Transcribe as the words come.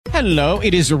Hello,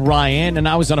 it is Ryan, and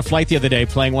I was on a flight the other day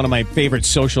playing one of my favorite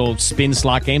social spin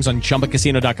slot games on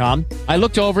ChumbaCasino.com. I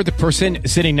looked over at the person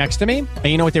sitting next to me, and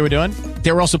you know what they were doing?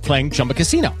 They were also playing Chumba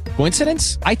Casino.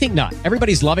 Coincidence? I think not.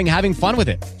 Everybody's loving having fun with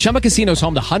it. Chumba Casino is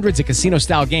home to hundreds of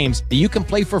casino-style games that you can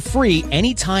play for free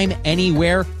anytime,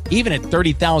 anywhere, even at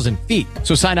 30,000 feet.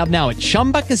 So sign up now at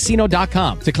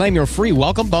ChumbaCasino.com to claim your free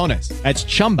welcome bonus. That's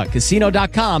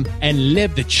ChumbaCasino.com and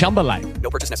live the Chumba life.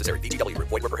 No purchase necessary. VGW.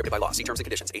 Void where prohibited by law. See terms and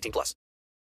conditions. 18+.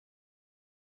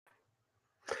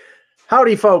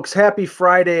 Howdy, folks. Happy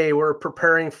Friday. We're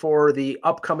preparing for the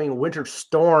upcoming winter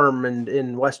storm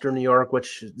in Western New York,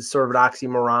 which is sort of an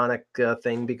oxymoronic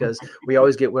thing because we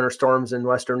always get winter storms in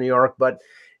Western New York. But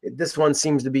this one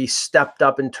seems to be stepped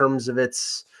up in terms of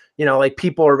its, like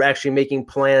people are actually making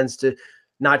plans to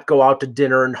not go out to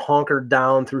dinner and hunker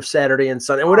down through Saturday and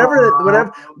Sunday. And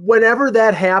whenever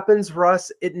that happens,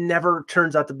 Russ, it never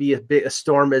turns out to be a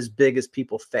storm as big as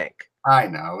people think. I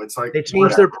know. It's like they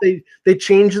change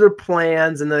their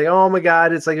plans and they're like, oh my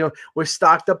God, it's like, we're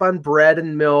stocked up on bread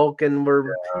and milk and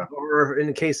we're in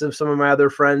the case of some of my other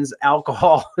friends,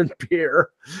 alcohol and beer.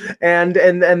 And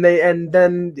then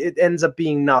it ends up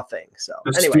being nothing. So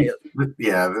the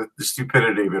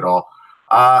stupidity of it all.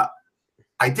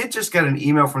 I did just get an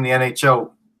email from the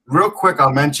NHL. Real quick,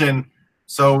 I'll mention.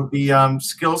 So the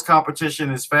skills competition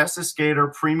is fastest skater,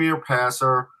 premier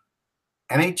passer,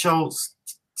 NHL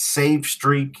save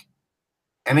streak,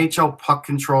 NHL puck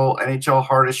control, NHL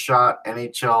hardest shot,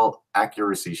 NHL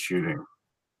accuracy shooting.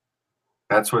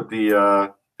 That's what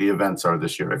the events are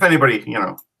this year. If anybody,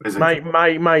 is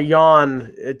my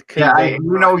yawn. I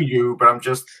know you, but I'm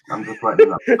just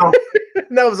letting you know.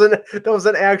 that was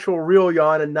an actual real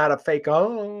yawn and not a fake.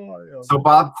 So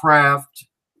Bob Kraft,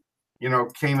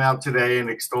 came out today and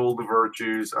extolled the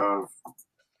virtues of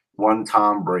one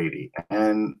Tom Brady,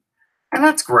 and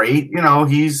that's great.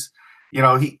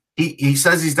 He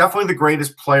says he's definitely the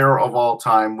greatest player of all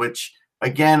time, which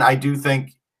again I do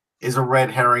think is a red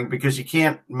herring because you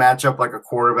can't match up like a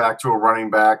quarterback to a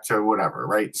running back to whatever,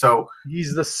 right? So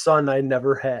he's the son I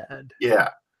never had. Yeah,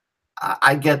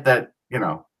 I get that.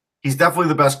 He's definitely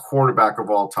the best quarterback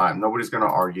of all time. Nobody's going to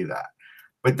argue that.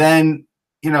 But then,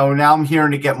 now I'm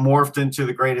hearing to get morphed into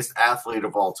the greatest athlete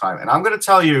of all time. And I'm going to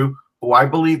tell you who I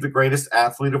believe the greatest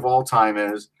athlete of all time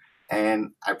is. And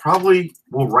I probably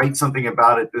will write something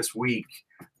about it this week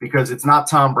because it's not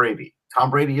Tom Brady.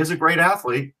 Tom Brady is a great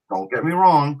athlete. Don't get me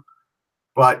wrong.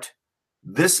 But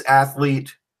this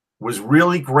athlete was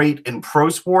really great in pro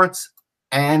sports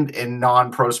and in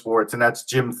non-pro sports, and that's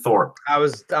Jim Thorpe. I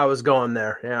was going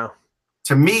there, yeah.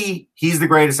 To me, he's the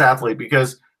greatest athlete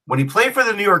because when he played for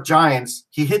the New York Giants,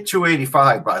 he hit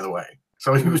 285, by the way.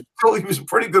 So he was a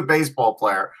pretty good baseball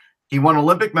player. He won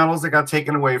Olympic medals that got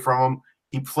taken away from him.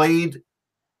 He played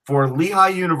for Lehigh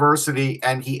University,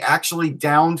 and he actually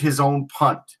downed his own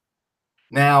punt.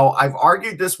 Now, I've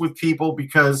argued this with people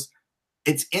because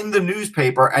it's in the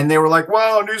newspaper, and they were like,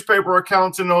 well, newspaper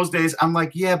accounts in those days. I'm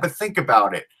like, yeah, but think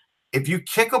about it. If you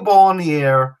kick a ball in the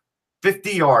air 50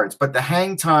 yards, but the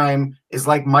hang time is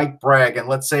like Mike Bragg, and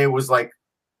let's say it was like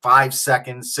 5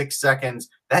 seconds, 6 seconds,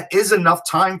 that is enough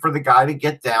time for the guy to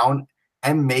get down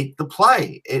and make the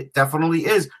play. It definitely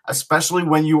is, especially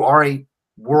when you are a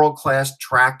world-class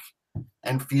track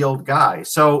and field guy.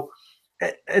 So,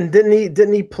 and didn't he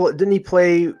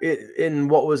play in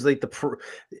what was like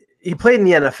he played in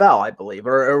the NFL, I believe,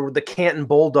 or the Canton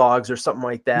Bulldogs or something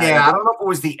like that. Yeah, I don't know if it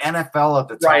was the NFL at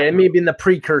the time. Right, it may have been the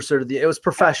precursor to it was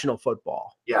professional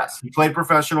football. Yes, he played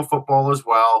professional football as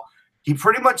well. He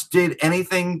pretty much did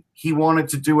anything he wanted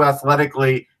to do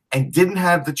athletically and didn't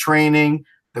have the training,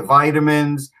 the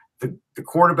vitamins, the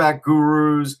quarterback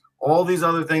gurus, all these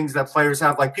other things that players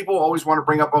have. Like people always want to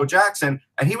bring up Bo Jackson,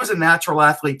 and he was a natural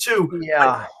athlete too.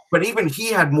 Yeah. But even he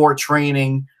had more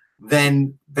training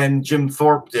than Jim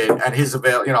Thorpe did at his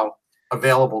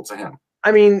available to him.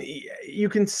 I mean, you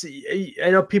can see. I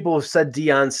know people have said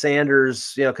Deion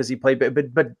Sanders, because he played,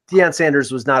 but Deion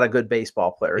Sanders was not a good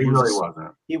baseball player. He really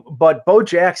wasn't. But Bo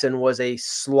Jackson was a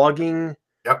slugging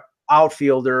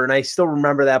outfielder, and I still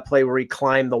remember that play where he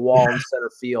climbed the wall in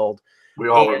center field. We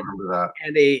all remember that.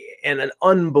 And an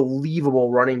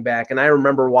unbelievable running back. And I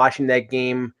remember watching that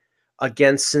game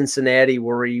against Cincinnati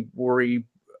where he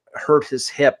hurt his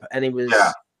hip and he was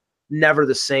never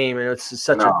the same. And it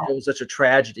was such a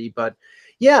tragedy. But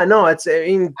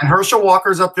and Herschel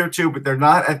Walker's up there too, but they're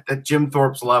not at Jim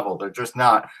Thorpe's level. They're just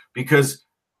not, because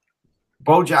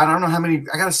I don't know how many.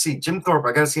 I gotta see Jim Thorpe.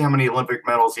 I gotta see how many Olympic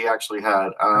medals he actually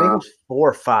had. I think it was 4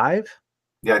 or 5.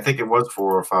 Yeah, I think it was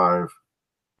 4 or 5.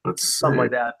 Something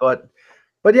like that. But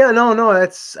yeah, no,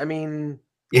 that's, I mean,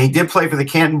 Yeah, he did play for the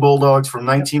Canton Bulldogs from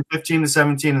 1915 to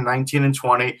 17 and 19 and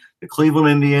 20, the Cleveland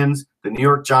Indians, the New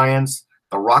York Giants,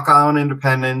 the Rock Island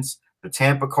Independents, the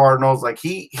Tampa Cardinals. Like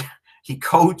he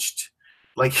coached,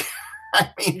 like I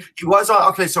mean, he was on.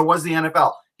 Okay, so was the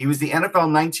NFL. He was the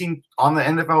NFL 19 on the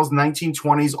NFL's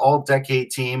 1920s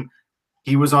All-Decade team.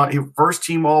 He was on his first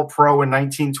team All-Pro in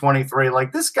 1923.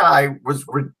 Like this guy was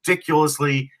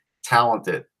ridiculously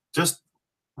talented, just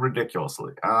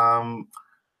ridiculously.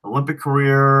 Olympic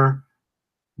career,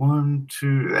 1,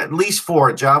 2, at least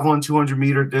 4 javelin,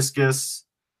 200-meter discus,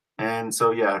 and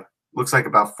so yeah, looks like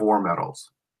about 4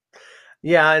 medals.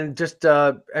 Yeah, and just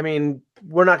I mean,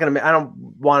 we're not going to. I don't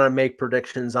want to make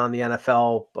predictions on the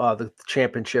NFL, the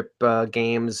championship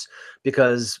games,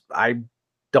 because I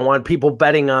don't want people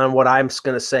betting on what I'm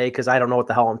going to say because I don't know what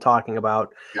the hell I'm talking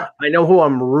about. Yeah. I know who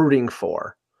I'm rooting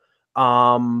for.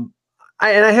 I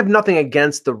have nothing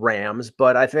against the Rams,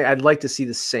 but I think I'd like to see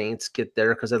the Saints get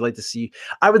there because I'd like to see.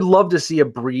 I would love to see a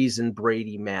Breeze and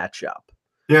Brady matchup.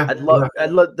 Yeah, I'd love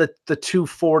the 2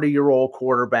 40-year-old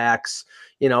quarterbacks,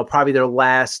 probably their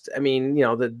last. I mean,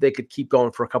 that they could keep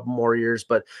going for a couple more years,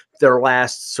 but their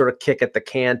last sort of kick at the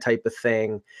can type of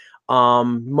thing.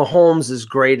 Mahomes is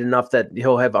great enough that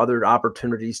he'll have other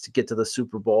opportunities to get to the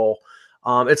Super Bowl.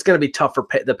 It's going to be tough for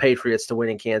the Patriots to win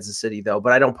in Kansas City, though,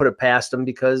 but I don't put it past them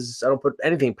because I don't put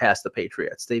anything past the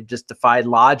Patriots. They've just defied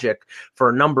logic for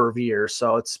a number of years,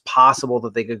 so it's possible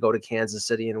that they could go to Kansas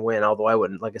City and win, although I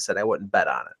wouldn't, like I said, I wouldn't bet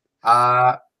on it.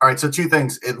 All right, so 2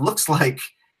 things. It looks like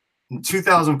in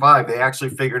 2005, they actually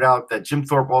figured out that Jim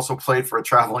Thorpe also played for a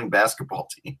traveling basketball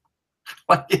team.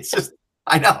 Like, it's just,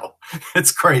 I know.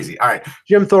 It's crazy. All right.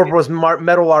 Jim Thorpe was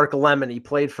Meadowlark Lemon. He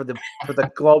played for the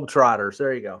Globetrotters.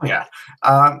 There you go. Yeah.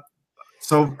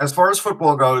 So as far as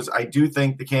football goes, I do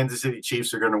think the Kansas City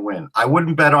Chiefs are going to win. I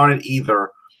wouldn't bet on it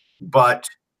either, but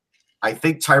I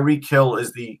think Tyreek Hill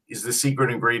is the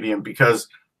secret ingredient, because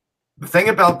the thing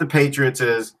about the Patriots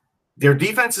is their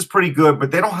defense is pretty good, but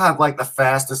they don't have like the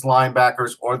fastest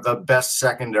linebackers or the best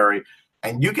secondary.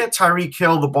 And you get Tyreek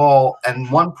Hill the ball and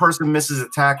one person misses a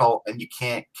tackle and you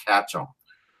can't catch him.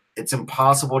 It's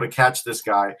impossible to catch this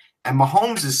guy. And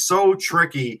Mahomes is so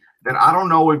tricky that I don't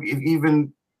know if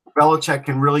even Belichick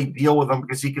can really deal with him,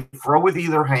 because he can throw with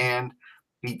either hand.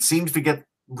 He seems to get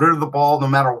rid of the ball no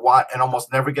matter what and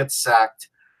almost never gets sacked.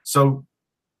 So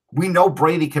we know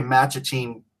Brady can match a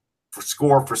team for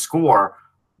score,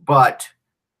 but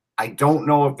I don't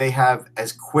know if they have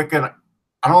as quick an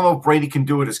 – I don't know if Brady can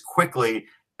do it as quickly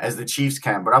as the Chiefs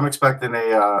can, but I'm expecting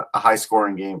a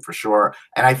high-scoring game for sure.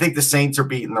 And I think the Saints are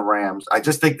beating the Rams. I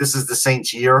just think this is the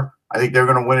Saints' year. I think they're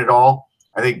going to win it all.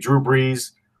 I think Drew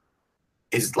Brees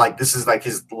is like – this is like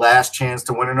his last chance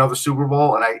to win another Super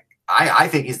Bowl, and I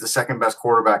think he's the second-best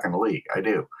quarterback in the league. I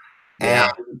do.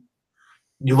 Yeah. And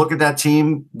you look at that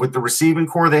team with the receiving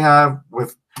core they have,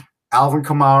 with Alvin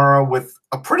Kamara, with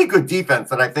a pretty good defense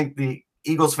that I think the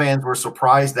Eagles fans were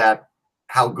surprised at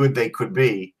how good they could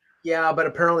be. Yeah, but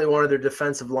apparently one of their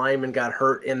defensive linemen got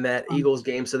hurt in that Eagles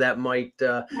game, so that might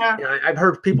I've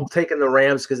heard people taking the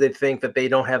Rams because they think that they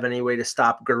don't have any way to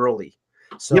stop Gurley.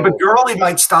 So, yeah, but Gurley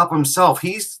might stop himself.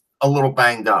 He's a little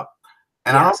banged up.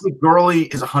 And I don't think Gurley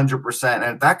is 100%.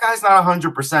 And if that guy's not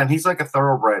 100%, he's like a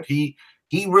thoroughbred. He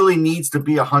really needs to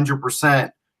be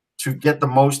 100% to get the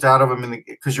most out of him.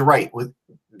 Because you're right,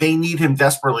 they need him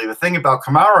desperately. The thing about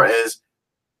Kamara is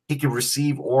he can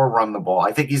receive or run the ball.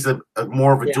 I think he's a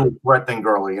more of a dual threat than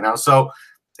Gurley, So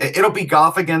it'll be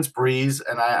Goff against Breeze,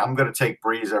 and I'm going to take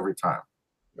Breeze every time.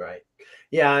 Right.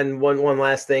 Yeah, and one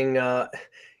last thing, the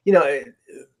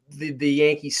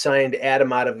Yankees signed Adam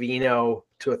Ottavino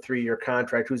to a 3-year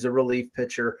contract, who's a relief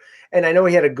pitcher. And I know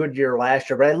he had a good year last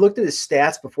year, but I looked at his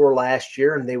stats before last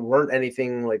year, and they weren't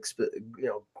anything like,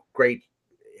 great,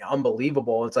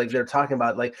 unbelievable. It's like they're talking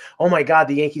about like, oh my God,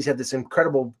 the Yankees have this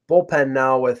incredible bullpen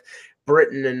now with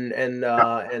Britton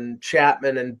and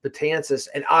Chapman and Betances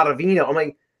and Ottavino. I'm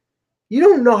like, you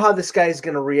don't know how this guy's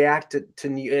going to react to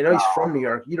New York. I know he's from New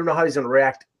York. You don't know how he's going to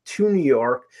react to New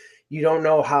York. You don't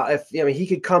know how, he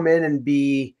could come in and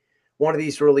be one of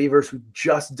these relievers who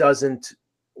just doesn't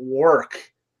work.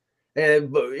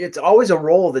 And it's always a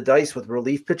roll of the dice with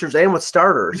relief pitchers and with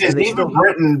starters. And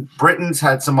even Britton's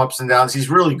had some ups and downs. He's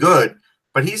really good,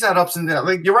 but he's had ups and downs.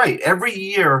 Like, you're right. Every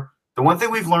year, the one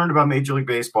thing we've learned about Major League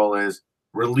Baseball is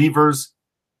relievers,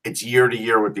 it's year to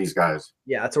year with these guys.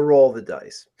 Yeah, it's a roll of the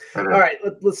dice. All right,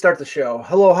 let's start the show.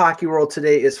 Hello, Hockey World.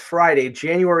 Today is Friday,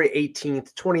 January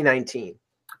 18th, 2019.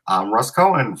 I'm Russ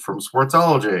Cohen from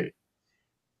Sportsology.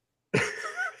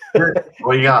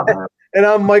 What do you got, man? And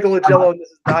I'm Michael Agello, and this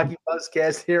is the Hockey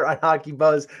Buzzcast here on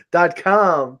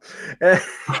HockeyBuzz.com.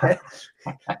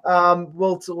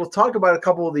 We'll talk about a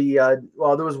couple of the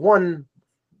there was one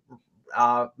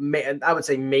I would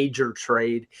say major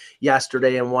trade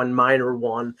yesterday and one minor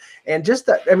one. And just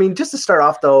to start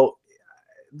off though,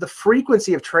 the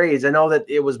frequency of trades, I know that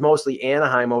it was mostly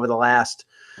Anaheim over the last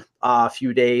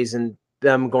few days and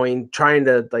them trying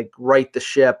to like right the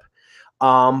ship.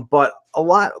 But a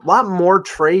lot more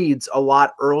trades a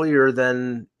lot earlier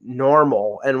than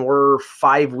normal, and we're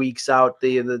 5 weeks out.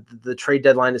 The trade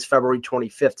deadline is February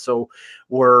 25th, so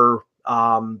we're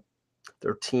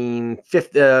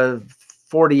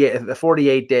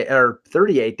 48 day or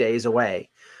 38 days away.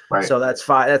 Right. So that's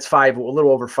a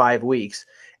little over 5 weeks.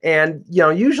 And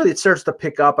usually it starts to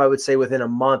pick up, I would say, within a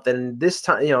month. And this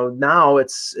time, now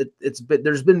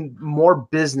there's been more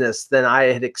business than I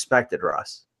had expected,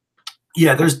 Russ.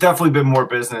 Yeah, there's definitely been more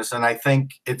business, and I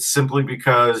think it's simply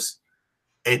because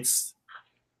it's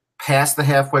past the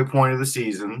halfway point of the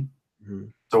season. Mm-hmm.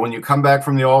 So when you come back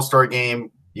from the All-Star game,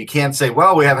 you can't say,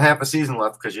 well, we have half a season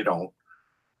left, because you don't.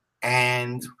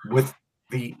 And with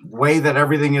the way that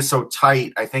everything is so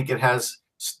tight, I think it has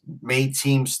made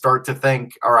teams start to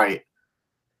think, all right,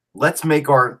 let's make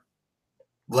our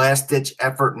last-ditch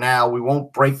effort now. We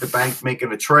won't break the bank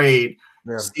making a trade.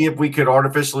 Yeah. See if we could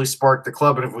artificially spark the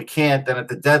club. And if we can't, then at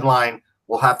the deadline,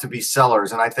 we'll have to be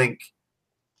sellers. And I think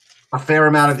a fair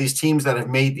amount of these teams that have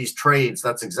made these trades,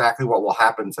 that's exactly what will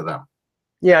happen to them.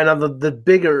 Yeah, now the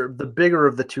bigger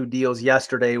of the two deals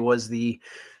yesterday was the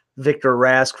Victor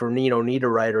Rask for Nino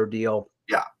Niederreiter deal.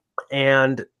 Yeah.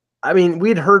 And I mean,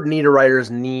 we'd heard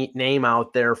Niederreiter's name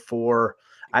out there for,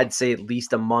 I'd say, at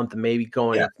least a month, maybe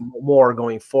more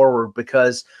going forward,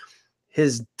 because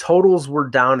his totals were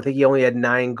down. I think he only had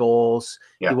 9 goals.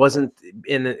 Yeah. He wasn't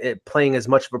playing as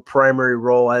much of a primary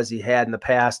role as he had in the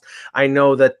past. I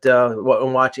know that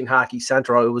when watching Hockey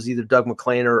Central, it was either Doug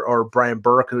McLean or Brian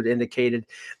Burke who'd indicated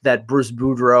that Bruce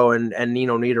Boudreau and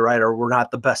Nino Niederreiter were not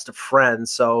the best of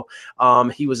friends. So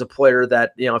he was a player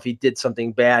that, if he did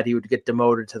something bad, he would get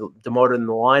demoted in the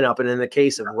lineup. And in the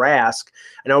case of Rask,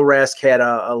 I know Rask had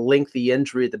a lengthy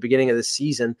injury at the beginning of the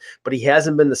season, but he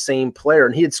hasn't been the same player.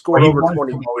 And he had scored over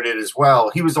 20 promoted as well.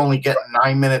 He was only getting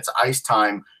 9 minutes ice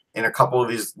time in a couple of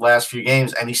these last few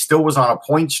games, and he still was on a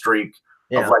point streak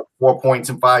of like 4 points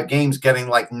in 5 games, getting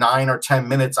like 9 or 10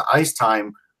 minutes of ice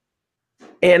time.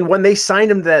 And when they signed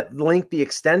him that lengthy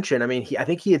extension, I mean, I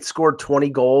think he had scored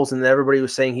 20 goals, and everybody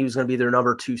was saying he was going to be their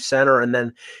number 2 center. And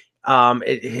then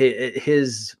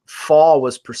his fall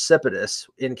was precipitous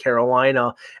in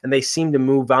Carolina, and they seem to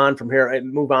move on from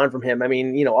him. I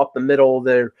mean, up the middle,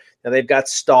 they've got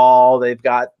Stahl, I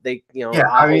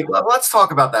mean, let's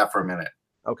talk about that for a minute.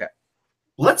 Okay.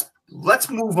 Let's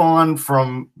move on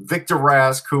from Victor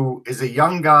Rask, who is a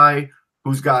young guy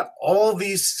who's got all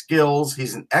these skills.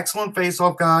 He's an excellent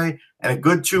faceoff guy and a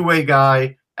good two-way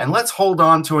guy. And let's hold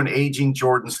on to an aging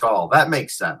Jordan Stahl. That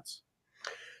makes sense.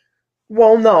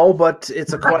 Well, no, but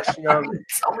it's a question of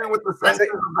tell me what the sense is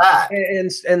of that.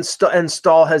 And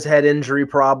Stahl has had injury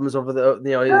problems over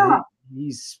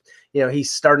he's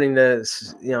starting to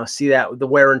see that the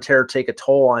wear and tear take a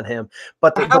toll on him.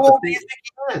 But how old do you think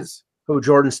he is? Who,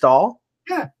 Jordan Stahl?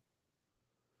 Yeah.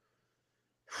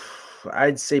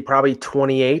 I'd say probably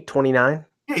 28, 29.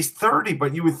 Yeah, he's 30,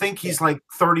 but you would think he's like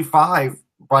 35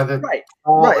 by the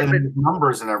and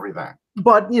numbers and everything.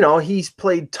 But, he's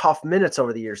played tough minutes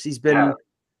over the years. He's been,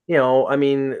 I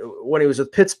mean, when he was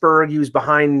with Pittsburgh, he was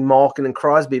behind Malkin and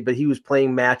Crosby, but he was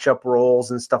playing matchup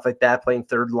roles and stuff like that, playing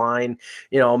third line,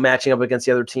 matching up against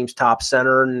the other team's top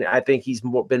center. And I think he's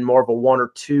been more of a 1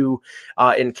 or 2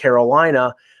 in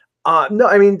Carolina. No,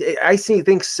 I mean, I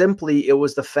think simply it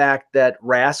was the fact that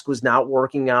Rask was not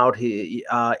working out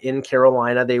in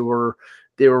Carolina. They were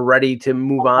ready to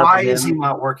move on. Why is he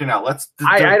not working out?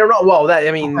 I don't know. Well,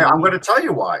 I'm going to tell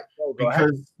you why.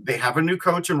 Because they have a new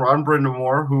coach in Ron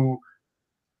Brindamore, who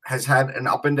has had an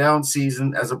up and down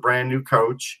season as a brand new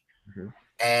coach. Mm-hmm.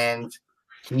 And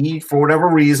he, for whatever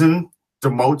reason,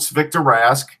 demotes Victor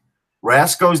Rask.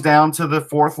 Rask goes down to the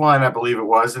 4th line, I believe it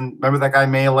was. And remember that guy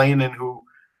Meilanen, who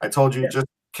I told you just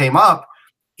came up?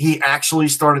 He actually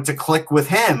started to click with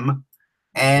him.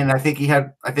 And I think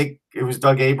it was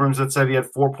Doug Abrams that said he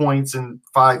had 4 points in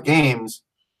 5 games.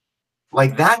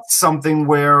 Like, that's something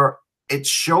where it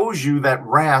shows you that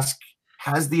Rask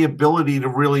has the ability to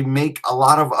really make a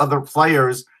lot of other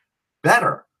players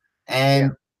better.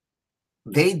 And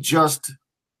they just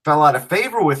fell out of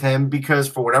favor with him because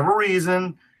for whatever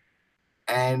reason,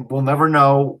 and we'll never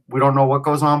know, we don't know what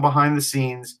goes on behind the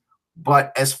scenes.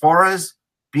 But as far as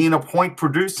being a point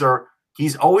producer,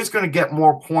 he's always going to get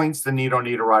more points than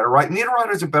Niederreiter, right?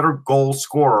 Niederreiter's a better goal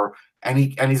scorer, and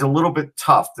he's a little bit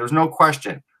tough. There's no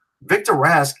question. Victor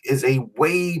Rask is a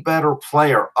way better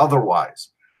player otherwise.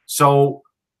 So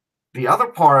the other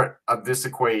part of this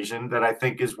equation that I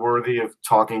think is worthy of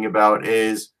talking about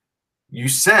is you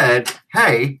said,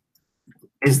 hey,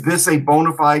 is this a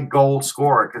bona fide goal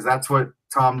scorer? Because that's what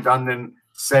Tom Dundon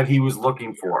said he was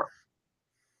looking for.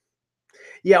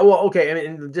 Yeah, well, okay. I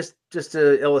mean, just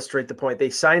to illustrate the point, they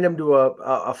signed him to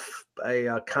a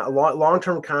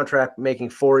long-term contract, making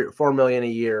 $4 million a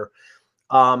year.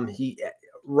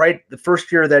 The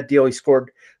first year of that deal, he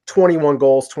scored 21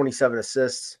 goals, 27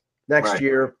 assists. Next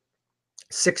year,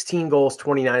 16 goals,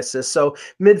 29 assists. So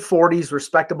mid-40s,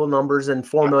 respectable numbers, and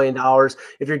 $4 million.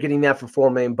 If you're getting that for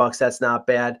 $4 million, that's not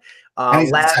bad. And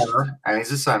he's a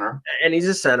center.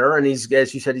 And he's,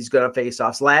 as you said, he's good on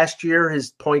faceoffs. Last year,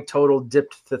 his point total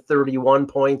dipped to 31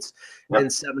 points in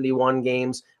 71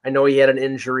 games. I know he had an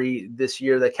injury this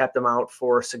year that kept him out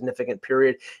for a significant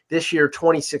period. This year,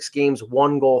 26 games,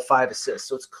 1 goal, 5 assists.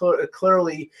 So it's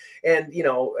clearly, and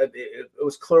it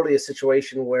was clearly a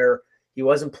situation where he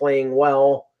wasn't playing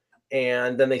well,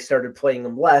 and then they started playing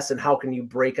him less. And how can you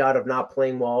break out of not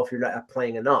playing well if you're not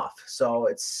playing enough? So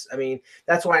that's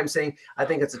why I'm saying I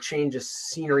think it's a change of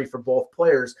scenery for both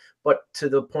players. But to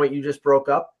the point you just brought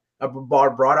up,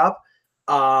 Niederreiter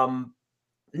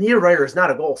is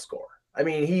not a goal scorer. I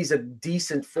mean, he's a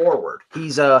decent forward.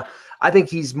 I think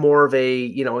he's more of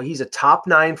he's a top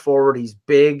 9 forward. He's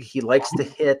big. He likes to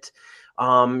hit.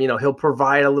 He'll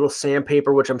provide a little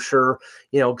sandpaper, which I'm sure,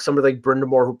 somebody like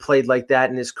Brindamore who played like that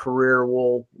in his career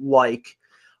will like.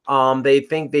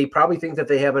 They probably think that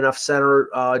they have enough center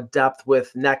depth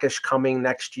with Neckish coming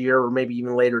next year, or maybe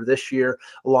even later this year,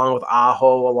 along with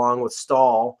Aho, along with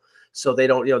Stahl. So they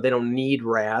don't need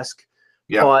Rask.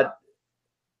 Yeah. But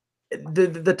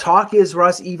the talk is,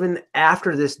 Russ, even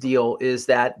after this deal, is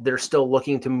that they're still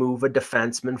looking to move a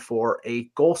defenseman for a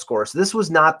goal scorer. So this was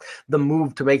not the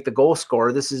move to make the goal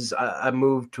scorer. This is a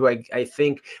move to, I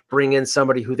think, bring in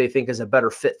somebody who they think is a better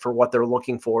fit for what they're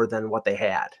looking for than what they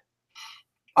had.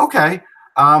 Okay.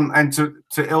 And to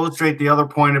illustrate the other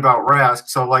point about Rask,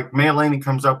 so like Mailani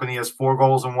comes up and he has 4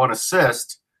 goals and 1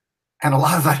 assist, and a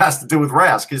lot of that has to do with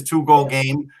Rask. His 2-goal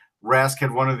game, Rask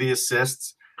had 1 of the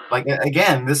assists. Like,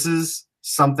 again, this is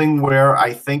something where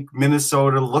I think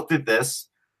Minnesota looked at this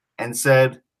and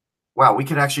said, wow, we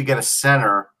could actually get a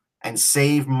center and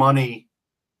save money.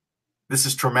 This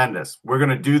is tremendous. We're going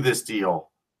to do this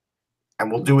deal,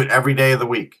 and we'll do it every day of the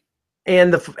week.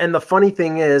 And the funny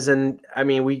thing is, and I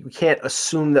mean, we can't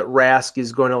assume that Rask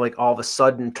is going to all of a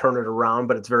sudden turn it around,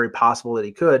 but it's very possible that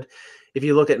he could. If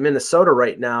you look at Minnesota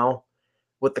right now,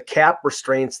 with the cap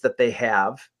restraints that they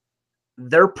have,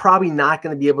 they're probably not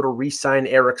going to be able to re-sign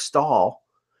Eric Stahl,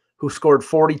 who scored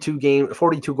 42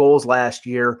 goals last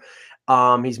year.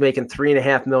 He's making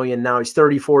 $3.5 million now. He's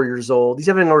 34 years old. He's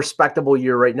having a respectable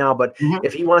year right now. But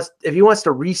if he wants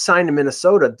to re-sign to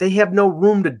Minnesota, they have no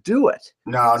room to do it.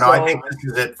 No, I think this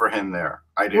is it for him there.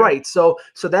 I do. Right. So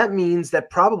that means that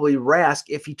probably Rask,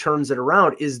 if he turns it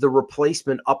around, is the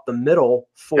replacement up the middle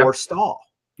for Stahl.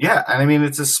 Yeah, and I mean,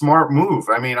 it's a smart move.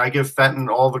 I mean, I give Fenton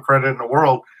all the credit in the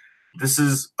world. This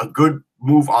is a good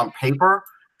move on paper.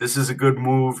 This is a good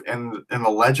move in the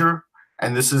ledger.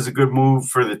 And this is a good move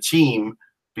for the team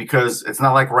because it's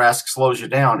not like Rask slows you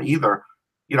down either.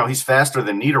 He's faster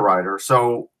than Niederreiter.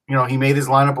 So, he made his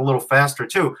lineup a little faster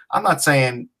too. I'm not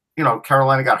saying,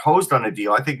 Carolina got hosed on a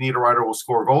deal. I think Niederreiter will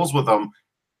score goals with them.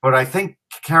 But I think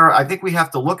we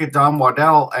have to look at Don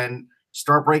Waddell and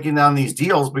start breaking down these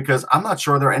deals because I'm not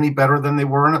sure they're any better than they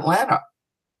were in Atlanta.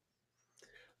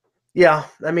 Yeah,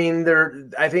 I mean,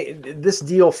 I think this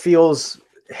deal has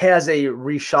a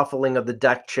reshuffling of the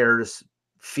deck chairs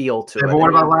feel to it. But what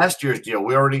about last year's deal?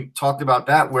 We already talked about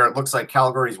that, where it looks like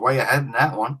Calgary's way ahead in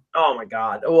that one. Oh my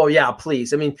God! Well, yeah,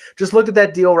 please. I mean, just look at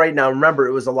that deal right now. Remember,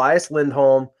 it was Elias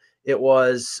Lindholm. It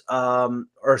was,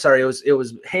 it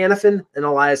was Hannafin and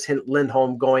Elias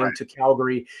Lindholm going to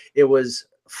Calgary. It was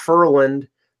Furland,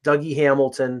 Dougie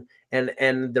Hamilton,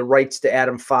 and the rights to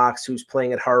Adam Fox, who's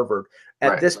playing at Harvard.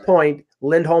 At this point,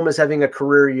 Lindholm is having a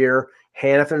career year.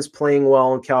 Hannafin's playing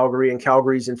well in Calgary, and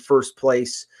Calgary's in first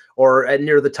place or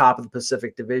near the top of the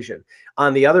Pacific Division.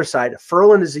 On the other side,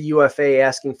 Furland is a UFA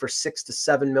asking for $6 to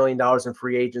 $7 million in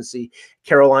free agency.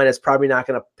 Carolina's probably not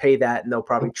going to pay that, and they'll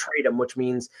probably trade him, which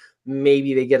means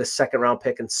maybe they get a second-round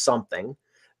pick and something.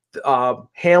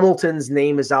 Hamilton's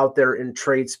name is out there in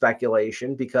trade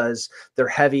speculation because they're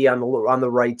heavy on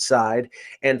the right side,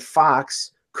 and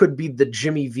Fox could be the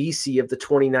Jimmy Vesey of the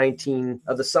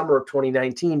summer of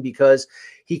 2019, because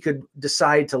he could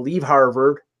decide to leave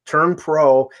Harvard, turn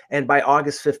pro, and by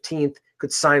August 15th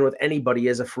could sign with anybody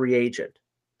as a free agent.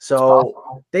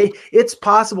 So it's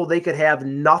possible they could have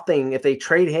nothing if they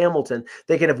trade Hamilton.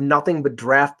 They could have nothing but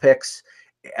draft picks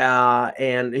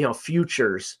and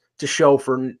futures to show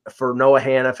for Noah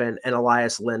Hannaf and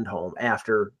Elias Lindholm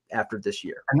after this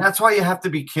year. And that's why you have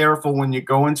to be careful when you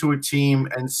go into a team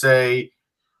and say,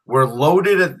 we're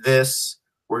loaded at this,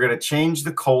 we're going to change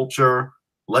the culture,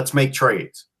 let's make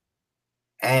trades.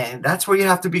 And that's where you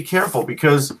have to be careful,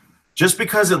 because just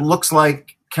because it looks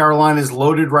like Carolina is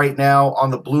loaded right now on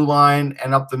the blue line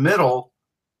and up the middle,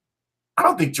 I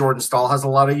don't think Jordan Staal has a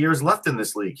lot of years left in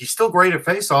this league. He's still great at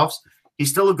faceoffs. He's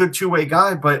still a good two-way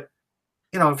guy, but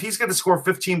if he's going to score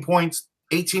 15 points,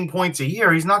 18 points a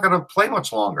year, he's not going to play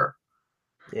much longer.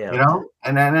 Yeah.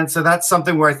 And so that's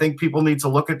something where I think people need to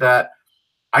look at that.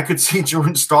 I could see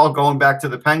Jordan Staal going back to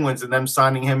the Penguins and them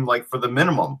signing him like for the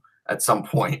minimum at some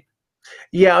point.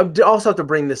 Yeah, I also have to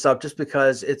bring this up just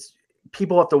because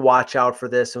people have to watch out for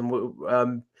this, and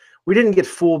we didn't get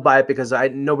fooled by it because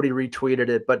nobody retweeted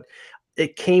it, but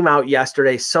it came out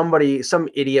yesterday. Some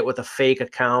idiot with a fake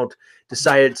account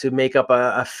decided to make up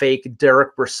a fake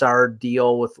Derek Brassard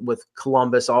deal with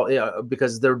Columbus,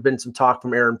 because there had been some talk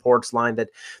from Aaron Portzline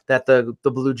that the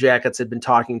Blue Jackets had been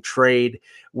talking trade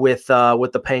with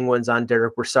the Penguins on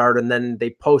Derek Brassard, and then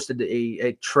they posted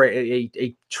a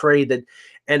trade that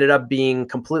ended up being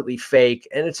completely fake.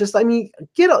 And it's just,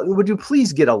 would you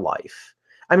please get a life?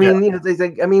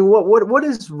 What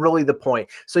is really the point?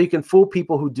 So you can fool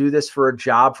people who do this for a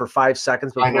job for 5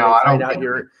 seconds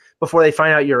before they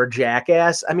find out you're a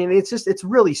jackass. It's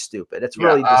really stupid. It's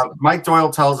really Mike Doyle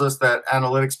tells us that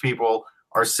analytics people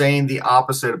are saying the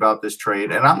opposite about this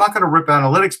trade. And I'm not going to rip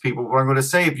analytics people, but I'm going to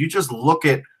say, if you just look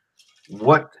at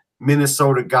what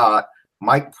Minnesota got,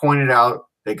 Mike pointed out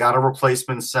they got a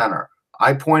replacement center.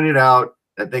 I pointed out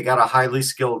that they got a highly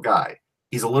skilled guy.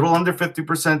 He's a little under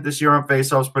 50% this year on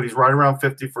faceoffs, but he's right around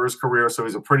 50 for his career. So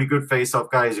he's a pretty good faceoff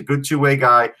guy. He's a good two-way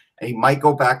guy, and he might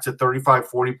go back to 35,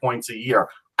 40 points a year.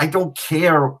 I don't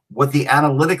care what the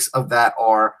analytics of that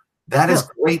are. That is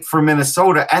great for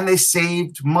Minnesota, and they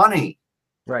saved money.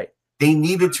 Right. They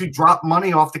needed to drop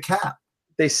money off the cap.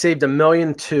 They saved $1.2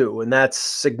 million, and that's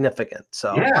significant.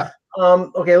 So yeah.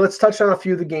 Okay, let's touch on a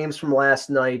few of the games from last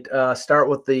night. Start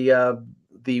with the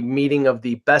meeting of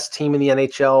the best team in the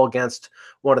NHL against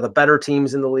one of the better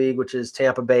teams in the league, which is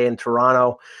Tampa Bay and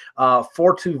Toronto.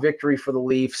 4-2 victory for the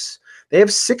Leafs. They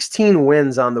have 16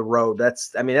 wins on the road.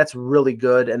 That's really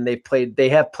good, and they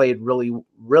have played really,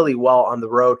 really well on the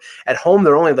road. At home,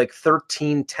 they're only like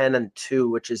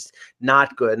 13-10-2, which is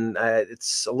not good, and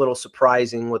it's a little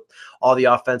surprising with all the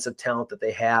offensive talent that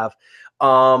they have.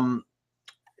 I'd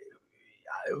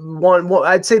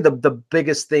say the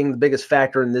biggest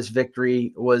factor in this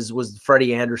victory was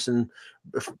Freddie Anderson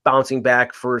bouncing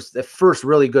back for the first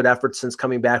really good effort since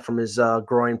coming back from his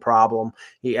groin problem.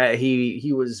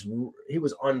 He was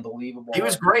unbelievable. He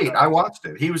was great. I watched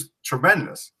it. He was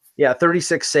tremendous. Yeah,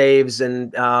 36 saves,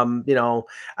 and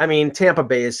Tampa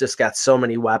Bay has just got so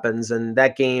many weapons, and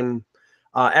that game.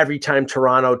 Every time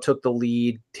Toronto took the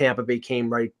lead, Tampa Bay came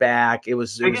right back.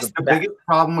 The biggest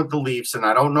problem with the Leafs, and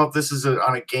I don't know if this is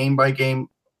on a game-by-game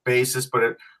basis,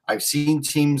 but I've seen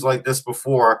teams like this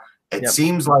before. It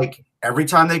seems like every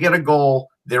time they get a goal,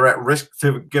 they're at risk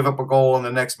to give up a goal in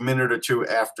the next minute or two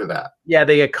after that. Yeah,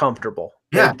 they get comfortable.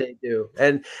 Yeah, they do.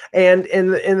 And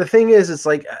the thing is, it's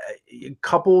like a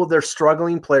couple of their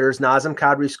struggling players. Nazem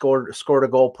Kadri scored a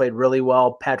goal, played really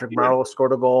well. Patrick Marleau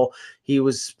scored a goal. He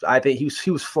was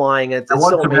flying. It's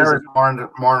so amazing.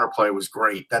 Marner play was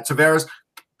great. That Tavares,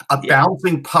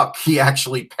 bouncing puck, he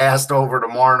actually passed over to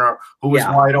Marner, who was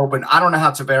wide open. I don't know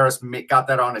how Tavares got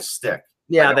that on his stick.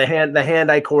 Yeah, the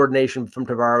hand-eye coordination from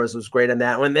Tavares was great on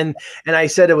that one. And I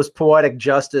said it was poetic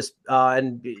justice.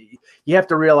 And you have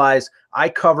to realize I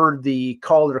covered the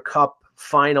Calder Cup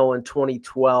final in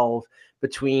 2012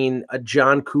 between a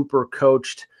John Cooper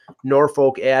coached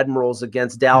Norfolk Admirals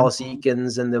against Dallas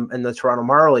Eakins and the Toronto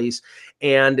Marlies.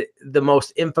 And the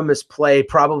most infamous play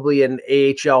probably in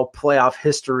AHL playoff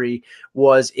history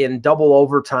was in double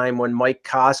overtime when Mike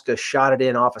Koska shot it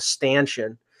in off a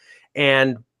stanchion,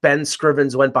 and Ben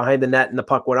Scrivens went behind the net, and the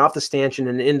puck went off the stanchion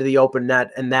and into the open net.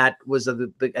 And that was I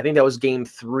think that was game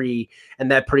 3,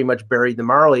 and that pretty much buried the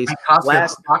Marlies.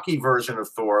 Last hockey version of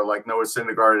Thor, like Noah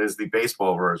Syndergaard is the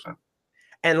baseball version.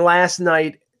 And last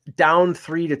night, down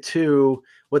 3-2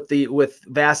 with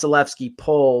Vasilevsky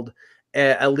pulled,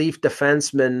 a Leaf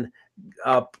defenseman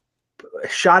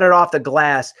shot it off the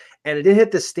glass, and it didn't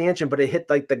hit the stanchion, but it hit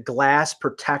like the glass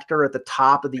protector at the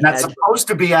top of the edge. That's supposed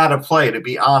to be out of play, to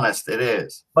be honest. It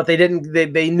is. But they didn't.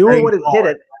 They knew it would have hit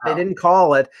it, They didn't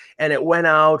call it, and it went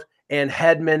out. And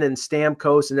Hedman and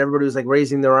Stamkos and everybody was like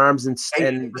raising their arms and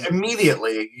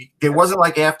immediately. It wasn't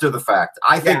like after the fact.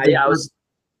 I think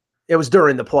it was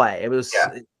during the play. It was,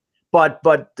 but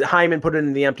Hyman put it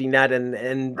in the empty net,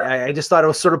 and I just thought it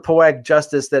was sort of poetic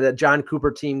justice that a John Cooper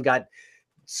team got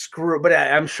screwed. But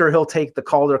I'm sure he'll take the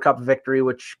Calder Cup victory,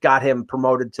 which got him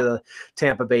promoted to the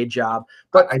Tampa Bay job.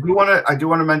 But I do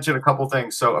want to mention a couple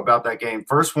things about that game.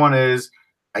 First one is,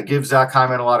 I give Zach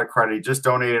Hyman a lot of credit. He just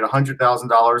donated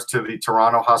 $100,000 to the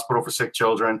Toronto Hospital for Sick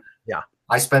Children. Yeah.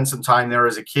 I spent some time there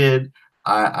as a kid.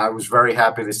 I was very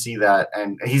happy to see that.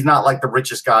 And he's not like the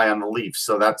richest guy on the Leafs,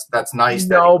 so that's nice.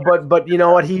 No, but you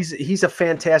know what? He's a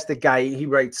fantastic guy. He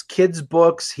writes kids'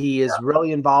 books. He is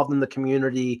really involved in the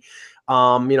community.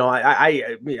 You know,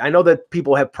 I know that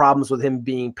people have problems with him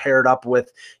being paired up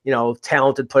with, you know,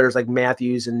 talented players like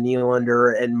Matthews and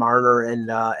Nylander and Marner and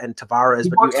Tavares.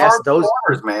 But you ask those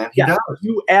corners, man.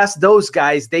 You ask those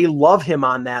guys, they love him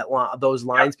on those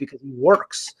lines because he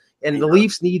works. And the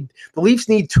Leafs need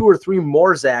 2 or 3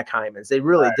 more Zach Hymans. They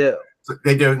really do.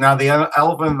 They do. Now the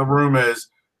elephant in the room is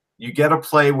you get a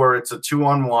play where it's a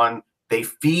 2-on-1. They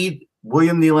feed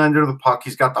William Nylander the puck.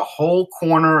 He's got the whole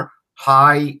corner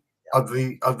high of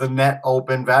the net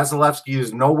open. Vasilevsky,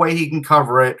 there's no way he can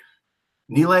cover it.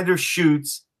 Nylander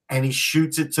shoots, and he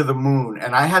shoots it to the moon.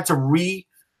 And I had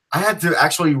to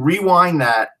actually rewind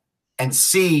that and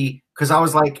see, because I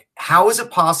was like, how is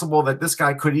it possible that this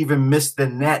guy could even miss the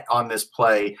net on this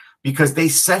play? Because they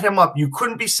set him up. You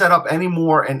couldn't be set up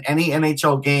anymore in any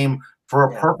NHL game for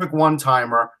a perfect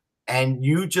one-timer. And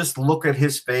you just look at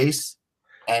his face,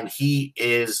 and he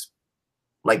is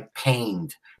like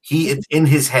pained. It's in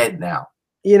his head now.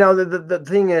 You know, the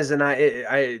thing is, and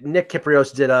Nick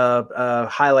Kyprios did a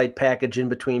highlight package in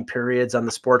between periods on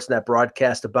the Sportsnet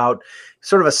broadcast about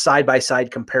sort of a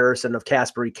side-by-side comparison of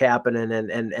Kasperi Kapanen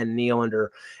and Nylander,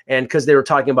 and because they were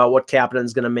talking about what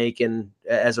Kapanen's going to make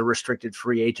as a restricted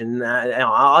free agent.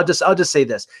 I'll just say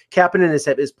this: Kapanen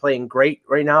is playing great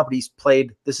right now, but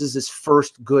this is his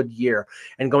first good year,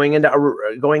 and going into an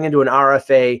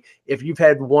RFA, if you've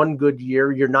had one good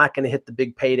year, you're not going to hit the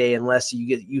big payday unless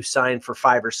you sign for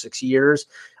 5 or 6 years.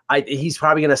 He's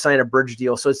probably going to sign a bridge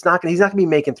deal, so he's not going to be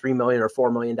making $3 million or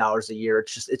 $4 million a year.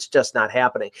 It's just not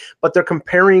happening. But they're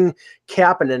comparing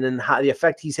Kapanen and how the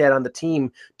effect he's had on the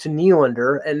team to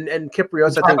Nylander and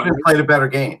Kyprios. I think Kapanen played a better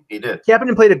game. He did.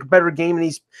 Kapanen played a better game,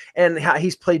 and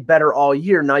he's played better all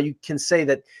year. Now you can say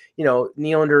that, you know,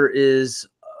 Nylander is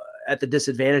at the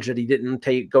disadvantage that he didn't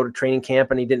go to training camp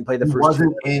and he didn't play the first. He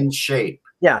wasn't in shape.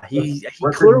 Yeah, he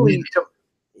clearly.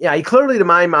 Yeah, he clearly, to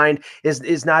my mind,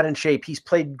 is not in shape. He's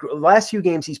played last few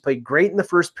games. He's played great in the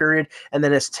first period, and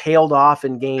then has tailed off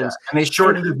in games. Yeah, and they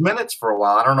shortened his minutes for a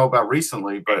while. I don't know about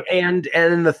recently, but and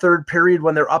in the third period,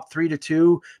 when they're up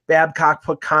 3-2, Babcock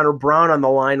put Connor Brown on the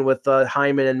line with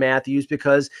Hyman and Matthews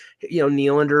because, you know,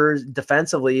 Nylander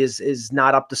defensively is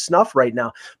not up to snuff right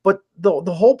now. But the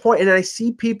whole point, and I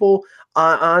see people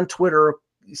on Twitter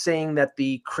saying that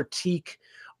the critique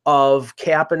of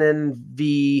Kapanen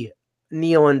v.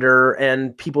 Nylander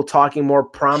and people talking more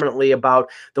prominently about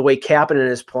the way Kapanen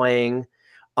is playing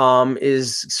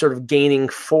is sort of gaining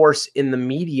force in the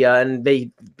media, and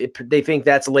they think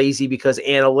that's lazy because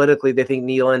analytically they think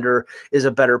Nylander is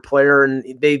a better player, and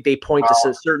they point to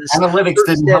some certain analytics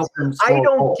didn't help him. I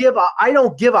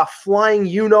don't give a flying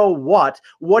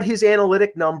what his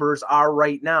analytic numbers are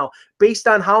right now. Based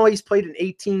on how he's played in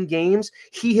 18 games,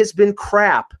 he has been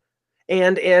crap.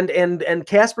 And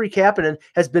Kasperi Kapanen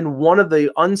has been one of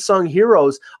the unsung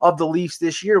heroes of the Leafs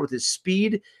this year with his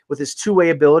speed, with his two-way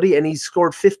ability, and he's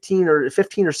scored 15 or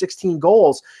 16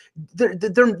 goals.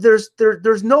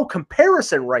 There's no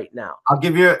comparison right now. I'll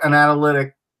give you an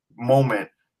analytic moment.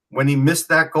 When he missed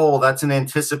that goal, that's an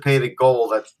anticipated goal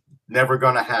that's never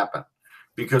going to happen,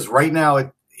 because right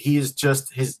now he is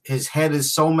just his head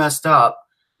is so messed up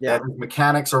that his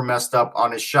mechanics are messed up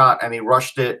on his shot, and he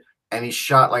rushed it. And he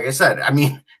shot, like I said, I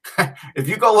mean, if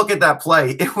you go look at that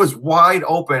play, it was wide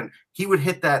open. He would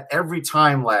hit that every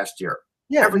time last year.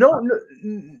 Yeah, no,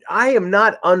 I am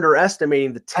not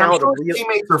underestimating the talent. His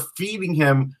teammates are feeding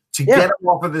him to get him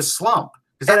off of this slump.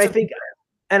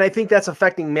 And I think that's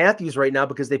affecting Matthews right now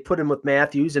because they put him with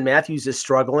Matthews, and Matthews is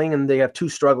struggling, and they have two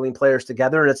struggling players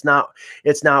together, and it's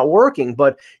not working.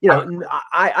 But you know,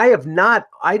 I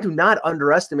do not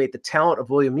underestimate the talent of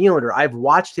William Nylander. I've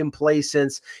watched him play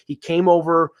since he came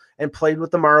over and played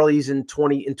with the Marlies in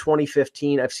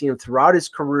 2015. I've seen him throughout his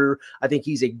career. I think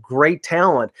he's a great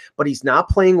talent, but he's not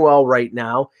playing well right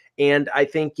now. And I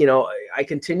think, you know, I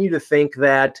continue to think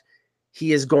that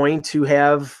he is going to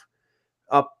have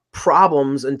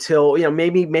problems until,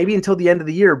 maybe until the end of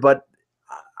the year. But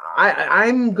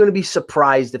I'm going to be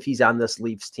surprised if he's on this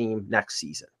Leafs team next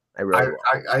season. I really will.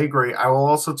 I agree. I will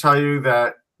also tell you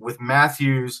that with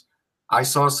Matthews, I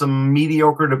saw some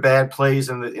mediocre to bad plays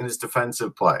in his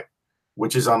defensive play,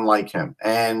 which is unlike him.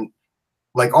 And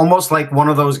almost like one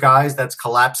of those guys that's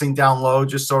collapsing down low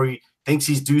just so he thinks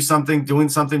he's doing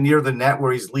something near the net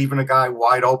where he's leaving a guy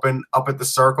wide open up at the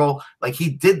circle. Like, he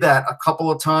did that a couple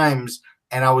of times,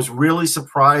 and I was really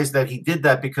surprised that he did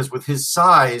that, because with his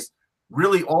size,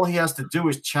 really all he has to do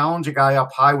is challenge a guy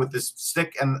up high with this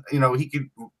stick, and he could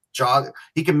jog.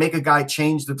 He can make a guy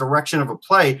change the direction of a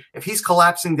play. If he's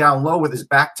collapsing down low with his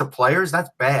back to players, that's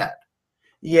bad.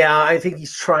 Yeah, I think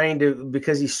he's trying to,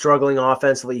 because he's struggling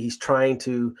offensively, he's trying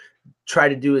to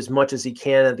do as much as he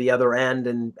can at the other end,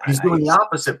 and he's doing the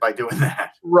opposite by doing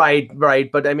that.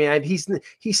 Right. But I mean,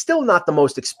 he's still not the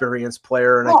most experienced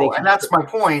player, and I think, and that's my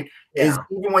point. Yeah. Is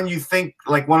even when you think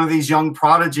like one of these young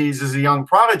prodigies is a young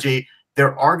prodigy,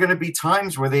 there are going to be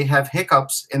times where they have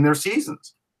hiccups in their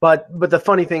seasons. But the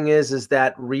funny thing is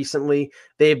that recently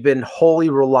they've been wholly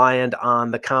reliant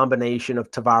on the combination of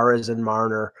Tavares and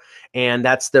Marner, and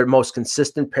that's their most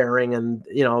consistent pairing. And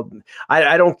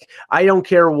I don't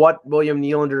care what William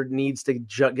Nylander needs to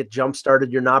get jump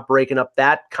started. You're not breaking up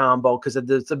that combo, because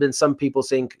there's been some people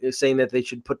saying that they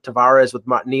should put Tavares with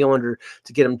Nylander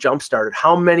to get him jump started.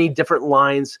 How many different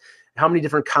lines? How many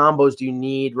different combos do you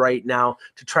need right now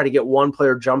to try to get one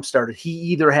player jump started? He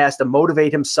either has to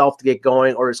motivate himself to get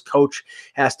going, or his coach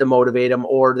has to motivate him,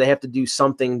 or they have to do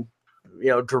something,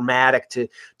 dramatic to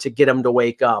get him to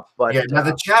wake up. But now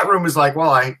the chat room is like,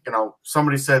 well,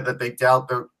 somebody said that they doubt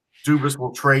that Dubas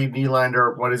will trade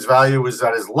Nylander when his value is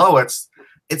at his lowest.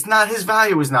 It's not, his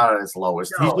value is not at its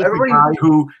lowest. No, he's a guy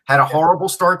who had a horrible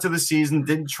start to the season,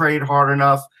 didn't trade hard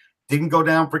enough, didn't go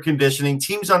down for conditioning.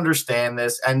 Teams understand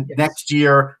this, and next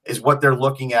year is what they're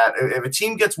looking at. If a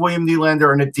team gets William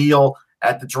Nylander in a deal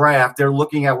at the draft, they're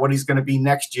looking at what he's going to be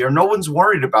next year. No one's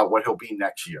worried about what he'll be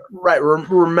next year. Right.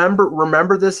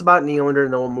 Remember this about Nylander,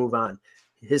 and then we'll move on.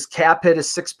 His cap hit is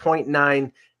 6.9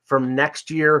 from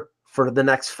next year for the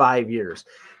next 5 years.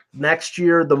 Next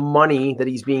year, the money that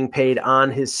he's being paid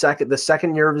on the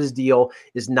second year of his deal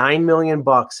is $9 million,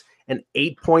 and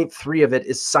 8.3 of it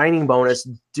is signing bonus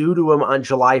due to him on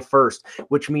July 1st,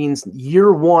 which means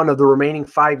year one of the remaining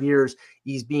 5 years,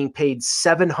 he's being paid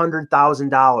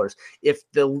 $700,000. If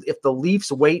the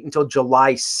Leafs wait until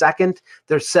July 2nd,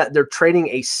 they're trading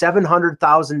a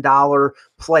 $700,000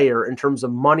 player in terms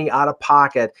of money out of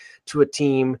pocket to a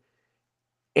team.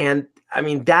 And I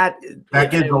mean, that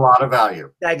gives a lot of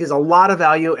value. That gives a lot of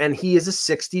value, and he is a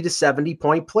 60 to 70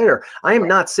 point player. I am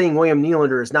not saying William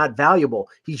Nylander is not valuable.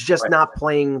 He's just not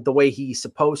playing the way he's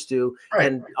supposed to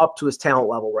and up to his talent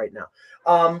level right now.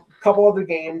 Couple other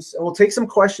games, and we'll take some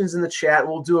questions in the chat.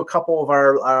 We'll do a couple of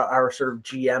our sort of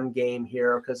GM game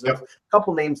here, because there's a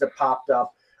couple names that popped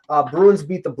up. Bruins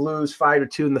beat the Blues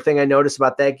 5-2, and the thing I noticed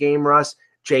about that game, Russ,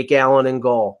 Jake Allen in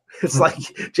goal. It's like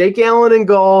Jake Allen in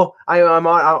goal.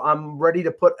 I'm ready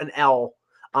to put an L.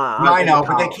 I know,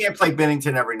 but they can't play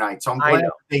Binnington every night, so I'm glad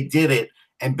they did it.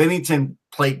 And Binnington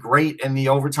played great in the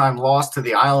overtime loss to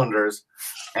the Islanders.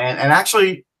 And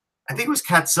actually, I think it was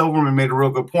Kat Silverman made a real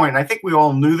good point. And I think we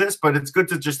all knew this, but it's good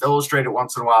to just illustrate it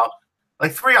once in a while.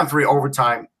 Like 3-on-3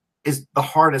 overtime is the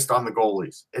hardest on the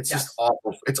goalies. It's just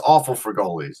awful. It's awful for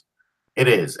goalies. It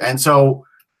is. And so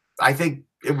I think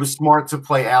it was smart to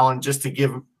play Allen just to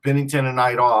give Binnington a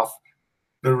night off.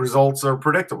 The results are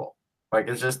predictable. Like,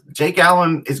 it's just Jake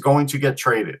Allen is going to get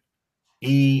traded.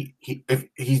 Teams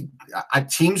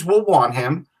will want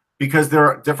him, because there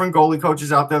are different goalie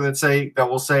coaches out there that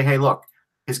will say, hey, look,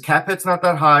 his cap hit's not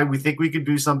that high. We think we could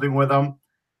do something with him.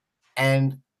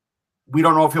 And we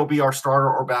don't know if he'll be our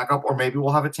starter or backup, or maybe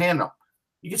we'll have a tandem.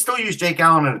 You can still use Jake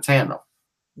Allen in a tandem.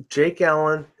 Jake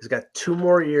Allen has got 2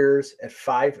 more years at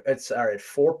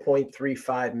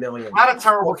 $4.35 million. Not a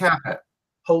terrible cap hit.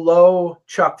 Hello,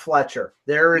 Chuck Fletcher.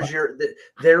 There is your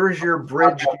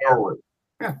bridge gap.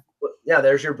 Yeah,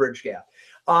 there's your bridge gap.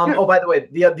 Oh, by the way,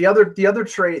 the other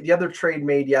trade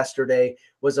made yesterday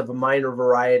was of a minor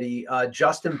variety.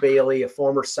 Justin Bailey, a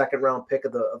former second-round pick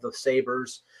of the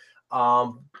Sabres,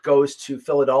 goes to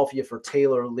Philadelphia for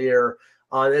Taylor Lear.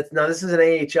 Now this is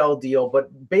an AHL deal,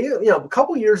 but Bailey, a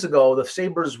couple years ago, the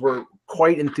Sabres were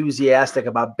quite enthusiastic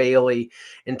about Bailey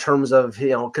in terms of,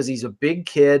 because he's a big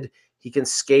kid, he can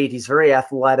skate, he's very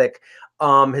athletic.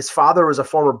 His father was a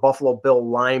former Buffalo Bill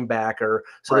linebacker,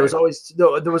 so there was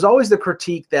always the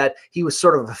critique that he was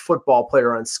sort of a football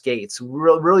player on skates,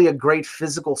 really a great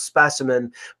physical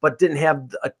specimen, but didn't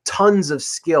have tons of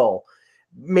skill.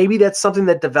 maybe that's something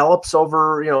that develops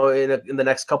over, in the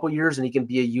next couple of years, and he can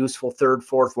be a useful third,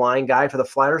 fourth line guy for the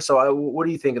Flyers. So what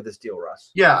do you think of this deal,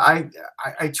 Russ? Yeah,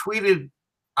 I tweeted,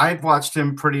 I'd watched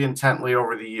him pretty intently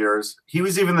over the years. He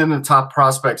was even in the top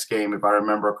prospects game, if I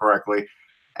remember correctly,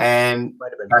 and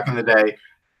back in the day.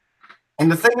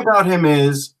 And the thing about him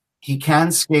is he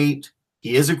can skate.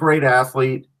 He is a great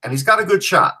athlete, and he's got a good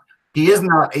shot. He is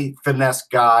not a finesse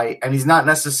guy, and he's not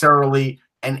necessarily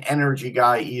an energy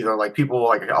guy either. Like people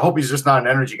I hope he's just not an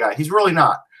energy guy. He's really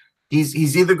not.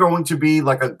 He's either going to be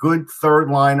like a good third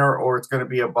liner or it's going to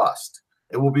be a bust.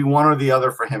 It will be one or the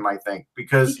other for him, I think,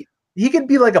 because he could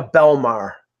be like a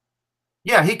Belmar.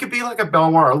 Yeah, he could be like a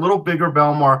Belmar, a little bigger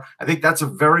Belmar. I think that's a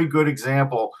very good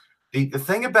example. The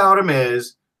thing about him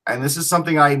is, and this is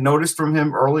something I noticed from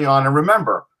him early on, and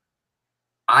remember,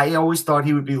 I always thought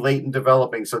he would be late in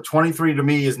developing. So 23 to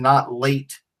me is not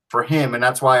late for him, and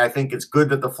that's why I think it's good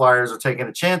that the Flyers are taking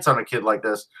a chance on a kid like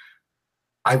this.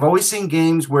 I've always seen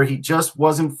games where he just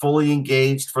wasn't fully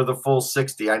engaged for the full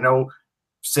 60. I know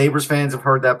Sabres fans have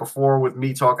heard that before with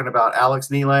me talking about Alex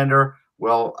Nylander.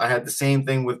 Well, I had the same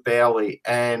thing with Bailey,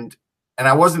 and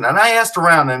I wasn't. And I asked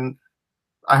around, and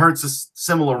I heard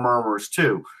similar murmurs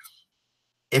too.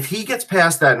 If he gets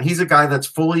past that, and he's a guy that's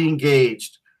fully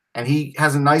engaged, and he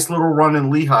has a nice little run in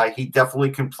Lehigh, he definitely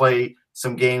can play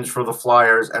some games for the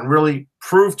Flyers and really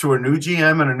prove to a new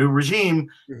GM and a new regime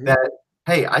that,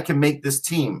 hey, I can make this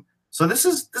team. So this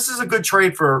is a good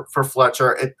trade for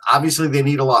Fletcher. Obviously, they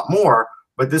need a lot more,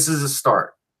 but this is a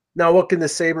start. Now, what can the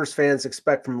Sabres fans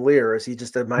expect from Lear? Is he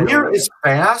just a minor? Lear is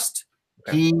fast.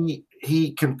 Okay.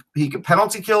 He can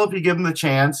penalty kill if you give him the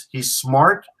chance. He's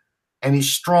smart and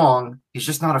he's strong. He's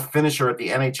just not a finisher at the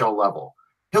NHL level.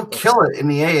 He'll kill it in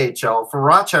the AHL. For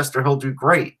Rochester, he'll do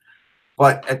great.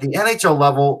 But at the NHL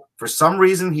level, for some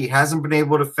reason, he hasn't been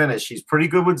able to finish. He's pretty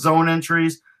good with zone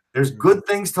entries. There's good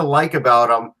things to like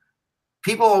about him.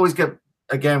 People always get,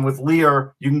 again, with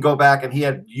Lear, you can go back, and he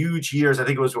had huge years. I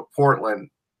think it was with Portland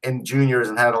in juniors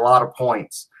and had a lot of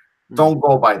points. Don't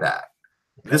go by that.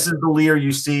 This is the Lear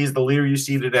you see, is the Lear you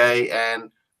see today, and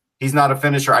he's not a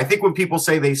finisher. I think when people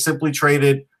say they simply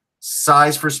traded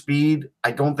size for speed,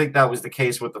 I don't think that was the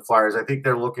case with the Flyers. I think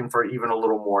they're looking for even a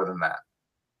little more than that.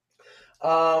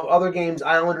 Other games,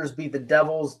 Islanders beat the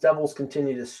Devils. Devils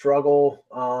continue to struggle.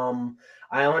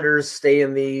 Islanders stay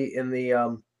in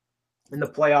the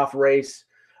playoff race.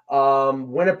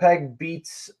 Winnipeg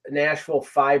beats Nashville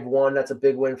 5-1. That's a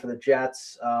big win for the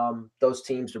Jets. Those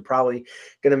teams are probably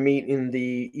going to meet in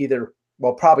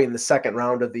probably in the second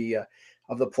round of the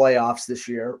playoffs this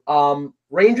year.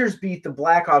 Rangers beat the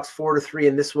Blackhawks 4-3,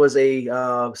 and this was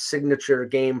a signature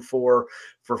game for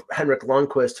Henrik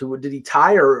Lundqvist. Did he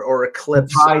tie or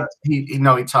eclipse? He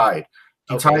tied.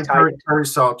 He tied Terry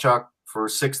Sawchuk for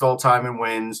 6th all-time in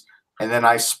wins, and then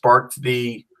I sparked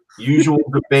the usual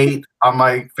debate on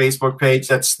my Facebook page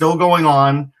that's still going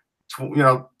on,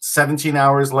 17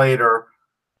 hours later.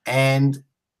 And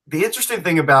the interesting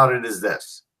thing about it is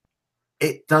this.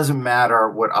 It doesn't matter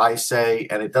what I say,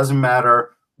 and it doesn't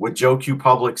matter what Joe Q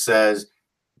Public says.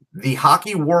 The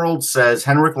hockey world says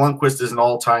Henrik Lundqvist is an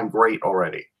all-time great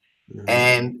already.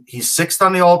 And he's 6th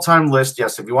on the all-time list.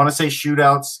 Yes, if you want to say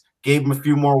shootouts gave him a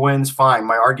few more wins, fine.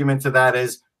 My argument to that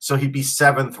is, so he'd be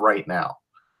 7th right now.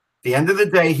 At the end of the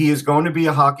day, he is going to be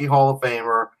a Hockey Hall of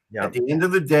Famer. Yep. At the end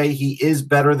of the day, he is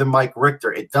better than Mike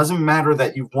Richter. It doesn't matter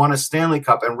that you've won a Stanley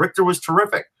Cup, and Richter was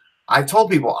terrific. I've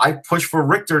told people I push for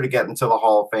Richter to get into the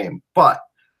Hall of Fame. But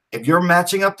if you're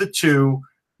matching up the two,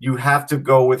 you have to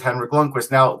go with Henrik Lundqvist.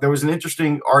 Now, there was an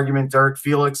interesting argument. Derek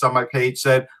Felix on my page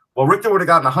said, well, Richter would have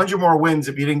gotten 100 more wins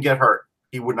if he didn't get hurt.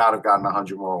 He would not have gotten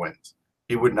 100 more wins.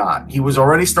 He would not. He was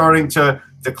already starting to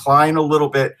decline a little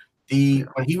bit.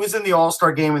 When he was in the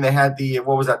All-Star game and they had the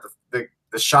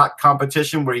shot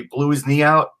competition where he blew his knee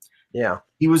out, yeah,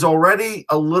 he was already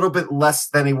a little bit less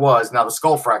than he was. Now, the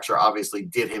skull fracture obviously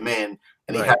did him in,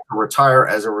 and he had to retire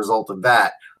as a result of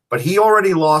that. But he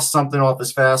already lost something off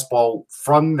his fastball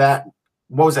from that.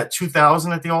 What was that,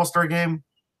 2000 at the All-Star game?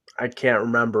 I can't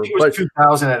remember. It was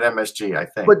 2000 at MSG, I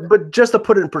think. But just to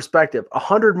put it in perspective,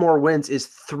 100 more wins is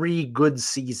 3 good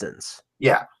seasons.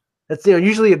 Yeah. That's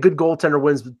usually a good goaltender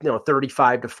wins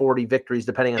 35 to 40 victories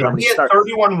depending on how many starts. He had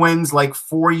 31 wins like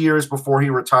 4 years before he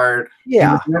retired. Yeah.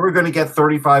 He was never going to get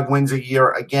 35 wins a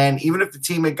year again. Even if the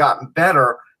team had gotten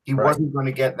better, he wasn't going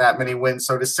to get that many wins.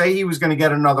 So to say he was going to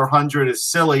get another 100 is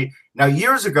silly. Now,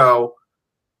 years ago,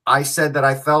 I said that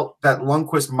I felt that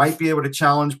Lundqvist might be able to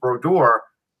challenge Brodeur.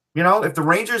 If the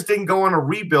Rangers didn't go on a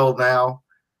rebuild now,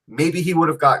 maybe he would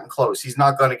have gotten close. He's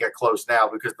not going to get close now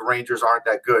because the Rangers aren't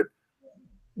that good.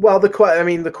 Well,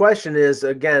 the question is,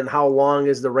 again, how long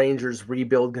is the Rangers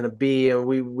rebuild going to be? And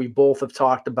we both have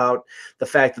talked about the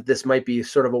fact that this might be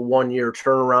sort of a 1-year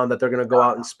turnaround, that they're going to go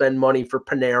out and spend money for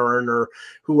Panarin or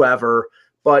whoever.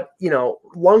 But,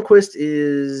 Lundqvist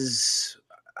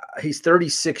he's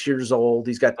 36 years old.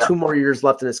 He's got 2 more years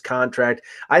left in his contract.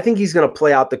 I think he's going to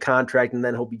play out the contract and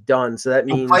then he'll be done. So that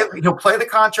means he'll play the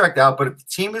contract out, but if the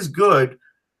team is good,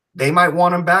 they might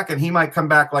want him back and he might come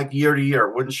back like year to year.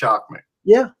 It wouldn't shock me.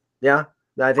 Yeah.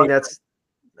 I think that's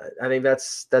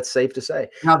safe to say.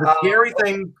 Now, the scary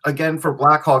thing, again, for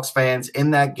Blackhawks fans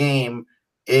in that game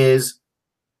is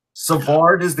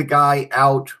Savard is the guy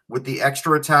out with the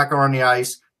extra attacker on the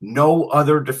ice, no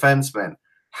other defenseman.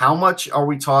 How much are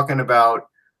we talking about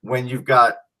when you've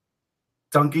got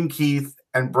Duncan Keith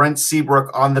and Brent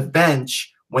Seabrook on the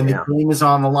bench when the game is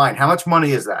on the line? How much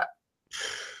money is that?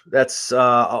 That's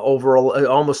overall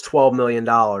almost $12 million.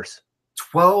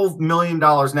 $12 million.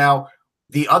 Now,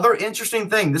 the other interesting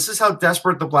thing, this is how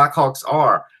desperate the Blackhawks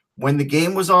are. When the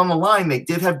game was on the line, they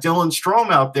did have Dylan Strome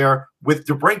out there with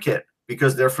DeBrincat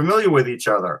because they're familiar with each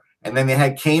other. And then they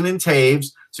had Kane and Taves.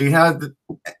 So you have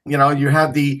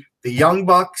the young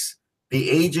bucks, the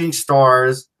aging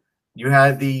stars. You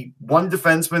had the one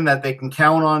defenseman that they can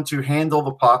count on to handle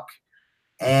the puck.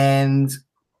 And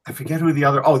I forget who the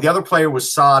other player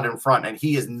was Saad in front, and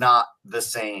he is not the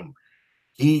same.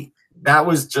 That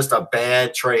was just a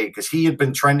bad trade because he had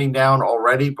been trending down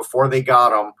already before they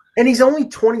got him. And he's only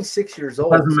 26 years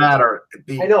old. Doesn't matter.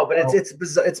 I know, but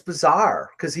it's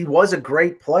bizarre because he was a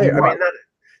great player. I mean,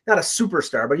 not a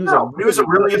superstar, but he was a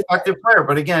really effective player.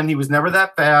 But again, he was never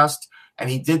that fast, and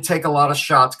he did take a lot of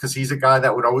shots because he's a guy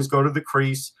that would always go to the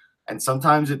crease, and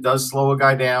sometimes it does slow a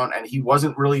guy down. And he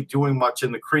wasn't really doing much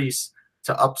in the crease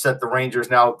to upset the Rangers.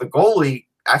 Now, the goalie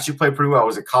actually played pretty well.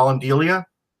 Was it Colin Delia?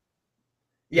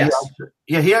 Yes.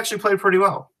 He actually played pretty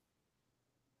well.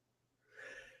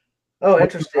 Oh,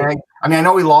 interesting. I mean, I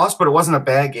know he lost, but it wasn't a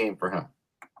bad game for him.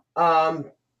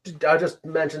 I'll just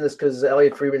mention this because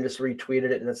Elliot Friedman just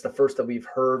retweeted it, and it's the first that we've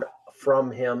heard from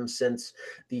him since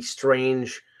the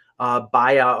strange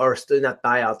buyout, or not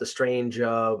buyout, the strange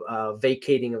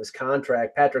vacating of his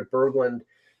contract. Patrick Berglund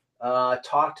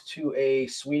talked to a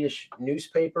Swedish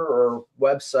newspaper or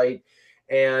website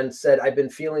and said, I've been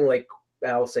feeling like,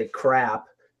 I'll say crap.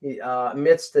 He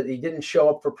admits that he didn't show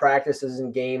up for practices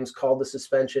and games, called the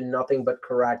suspension nothing but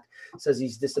correct, says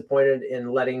he's disappointed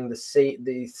in letting the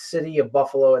city of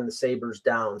Buffalo and the Sabres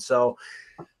down. So,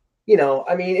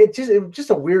 I mean, it was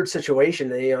just a weird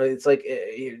situation. It's like,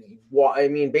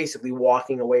 basically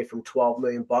walking away from $12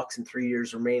 million and 3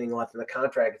 years remaining left in the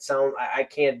contract. I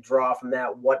can't draw from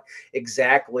that what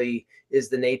exactly is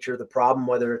the nature of the problem,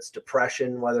 whether it's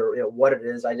depression, whether what it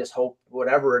is. I just hope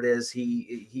whatever it is,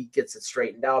 he gets it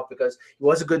straightened out because he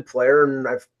was a good player, and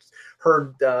I've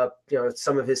heard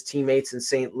some of his teammates in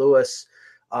St. Louis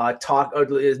talk,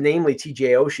 namely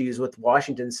TJ Oshie is with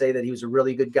Washington, say that he was a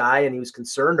really good guy and he was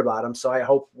concerned about him. So I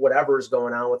hope whatever is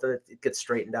going on with it gets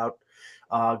straightened out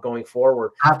going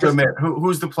forward. I have to admit,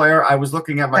 who's the player? I was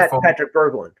looking at my phone. Patrick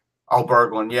Berglund. Oh,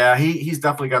 Berglund. Yeah, he's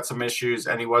definitely got some issues,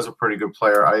 and he was a pretty good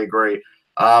player. I agree.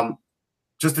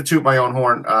 Just to toot my own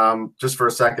horn, just for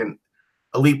a second,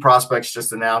 Elite Prospects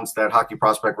just announced that Hockey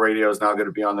Prospect Radio is now going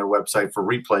to be on their website for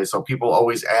replay. So people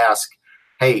always ask,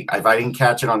 hey, if I didn't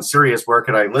catch it on Sirius, where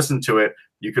could I listen to it?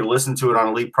 You could listen to it on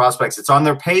Elite Prospects. It's on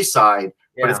their pay side,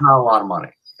 but it's not a lot of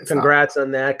money. Congrats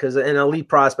on that, because Elite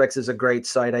Prospects is a great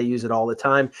site. I use it all the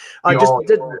time.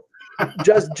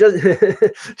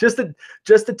 Just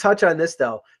to touch on this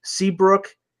though,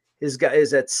 Seabrook is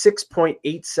at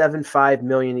 $6.875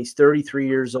 million. He's 33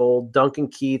 years old. Duncan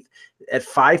Keith at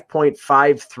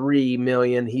 $5.53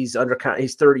 million. He's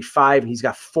 35, and he's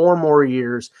got 4 more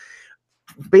years.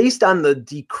 Based on the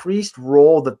decreased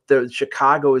role that the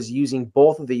Chicago is using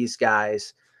both of these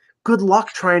guys, good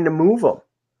luck trying to move them.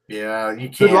 Yeah, you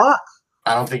can't. Good luck.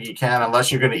 I don't think you can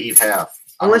unless you're going to eat half.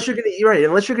 Unless you're going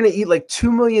to eat like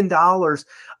 $2 million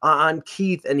on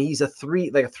Keith, and he's a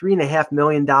 $3.5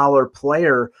 million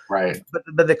player. Right.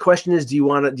 But the question is, do you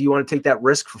want to take that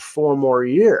risk for 4 more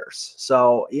years?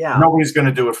 So yeah, nobody's going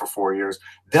to do it for 4 years.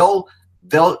 They'll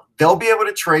be able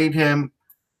to trade him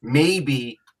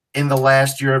maybe in the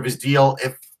last year of his deal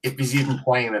if he's even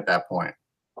playing at that point.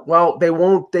 Well, they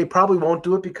won't. They probably won't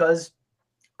do it because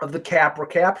of the cap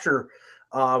recapture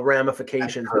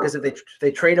ramifications. Because if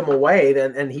they trade him away,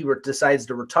 then and he decides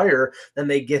to retire, then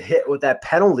they get hit with that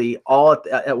penalty all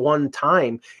at one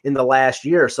time in the last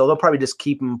year. So they'll probably just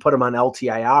keep him, put him on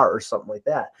LTIR or something like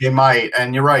that. They might,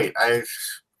 and you're right.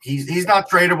 He's not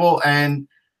tradable. And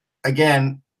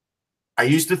again, I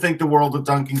used to think the world of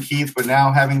Duncan Keith, but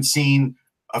now having seen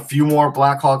a few more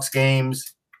Blackhawks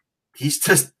games.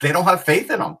 They don't have faith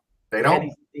in him. They don't.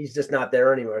 And he's just not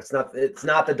there anymore. It's not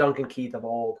the Duncan Keith of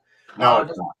old. No,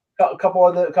 just a couple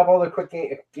other quick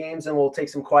games, and we'll take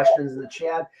some questions in the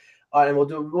chat, and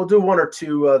we'll do one or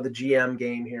two the GM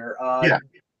game here.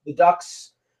 The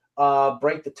Ducks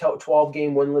break the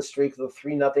 12-game winless streak with a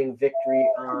 3-0 victory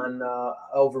on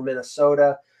over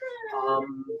Minnesota.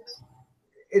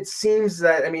 It seems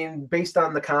that, I mean, based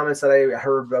on the comments that I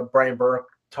heard Brian Burke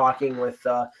talking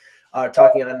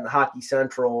on Hockey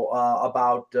Central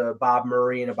about Bob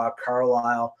Murray and about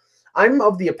Carlisle, I'm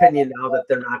of the opinion now that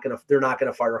they're not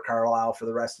gonna fire Carlisle for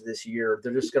the rest of this year.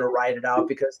 They're just gonna ride it out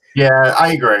because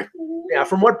I agree. Yeah,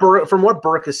 from what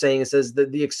Burke is saying, it says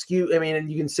that the excuse. I mean,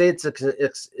 and you can say it's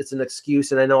an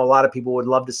excuse, and I know a lot of people would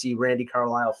love to see Randy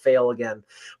Carlisle fail again,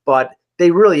 but they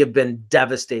really have been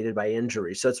devastated by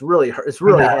injury. So it's really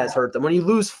has hurt them. When you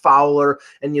lose Fowler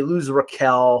and you lose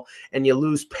Raquel and you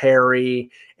lose Perry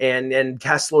and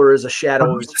Kessler is a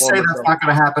shadow. Who's to say that's not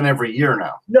going to happen every year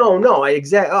now? No, I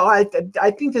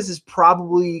think this is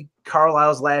probably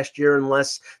Carlisle's last year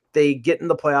unless they get in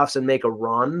the playoffs and make a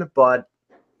run. But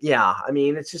yeah, I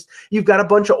mean, it's just you've got a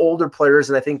bunch of older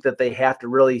players, and I think that they have to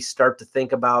really start to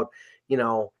think about,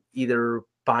 either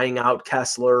buying out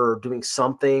Kessler or doing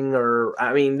something, or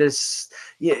I mean,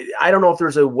 I don't know if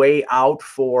there's a way out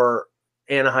for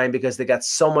Anaheim because they got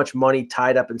so much money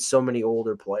tied up in so many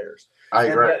older players. I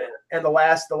agree. And the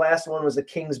last one was the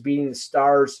Kings beating the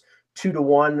Stars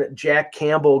 2-1. Jack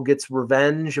Campbell gets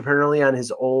revenge apparently on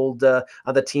his old on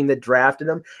the team that drafted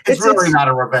him. It's really not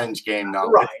a revenge game,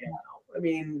 though. Right. I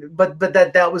mean, but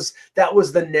that was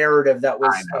the narrative that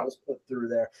was put through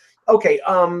there. Okay.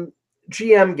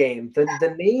 GM game.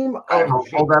 The name of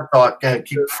hold that thought. Okay,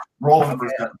 keep rolling for a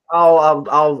second.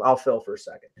 I'll fill for a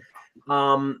second.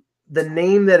 The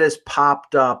name that has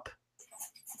popped up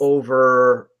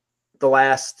over the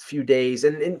last few days,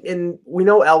 and we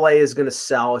know LA is going to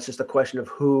sell. It's just a question of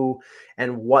who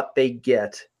and what they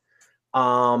get.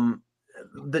 The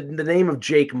name of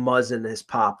Jake Muzzin has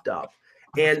popped up,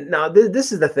 and now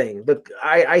this is the thing.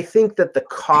 I think that the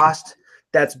cost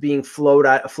that's being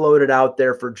floated out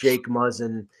there for Jake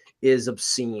Muzzin is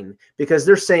obscene because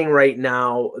they're saying right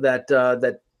now that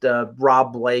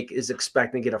Rob Blake is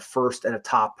expecting to get a first and a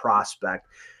top prospect.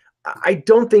 I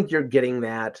don't think you're getting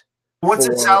that. What's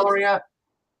his salary at?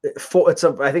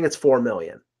 I think it's $4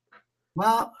 million.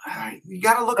 Well, you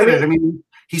got to look at it. I mean,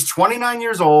 he's 29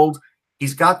 years old.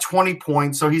 He's got 20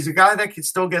 points, so he's a guy that can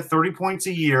still get 30 points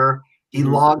a year. He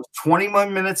logged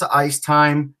 21 minutes of ice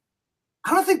time.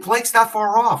 I don't think Blake's that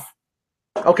far off.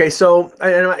 Okay, so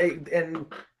and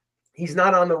he's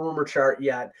not on the rumor chart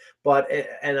yet, but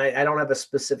I don't have a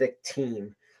specific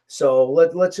team. So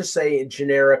let's just say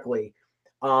generically,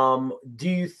 do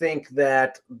you think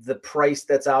that the price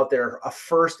that's out there, a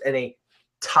first and a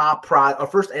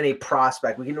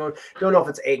prospect, we don't know if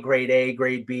it's grade A,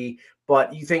 grade B,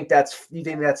 but you think that's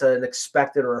an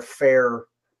expected or a fair?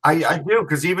 I do,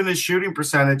 because even his shooting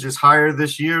percentage is higher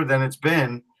this year than it's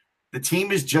been. The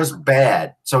team is just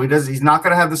bad. So he's not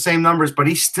going to have the same numbers, but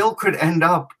he still could end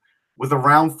up with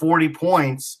around 40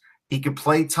 points. He could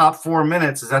play top 4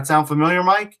 minutes. Does that sound familiar,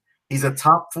 Mike? He's a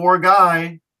top 4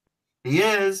 guy. He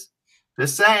is.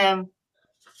 Just saying.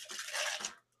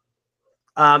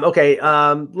 Okay.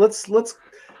 Let's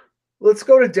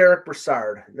go to Derek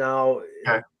Brassard. Now,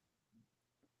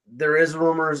 there is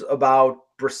rumors about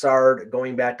Brassard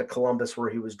going back to Columbus where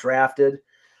he was drafted.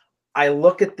 I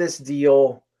look at this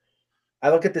deal. I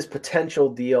look at this potential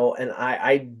deal, and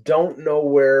I don't know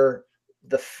where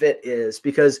the fit is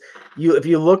because if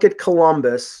you look at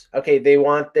Columbus, okay, they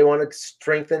want to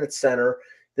strengthen its center.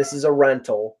 This is a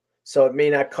rental, so it may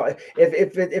not cost.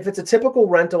 If it's a typical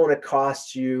rental and it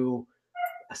costs you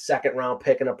a second round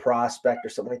pick and a prospect or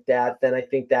something like that, then I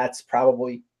think that's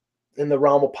probably in the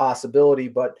realm of possibility.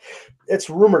 But it's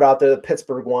rumored out there that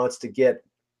Pittsburgh wants to get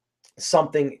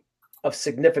something of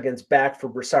significance back for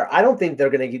Brassard. I don't think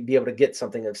they're going to be able to get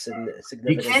something of significance.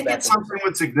 You can't get something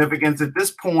with significance at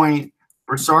this point.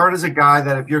 Brassard is a guy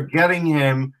that if you're getting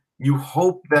him, you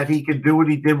hope that he could do what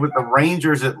he did with the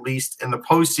Rangers at least in the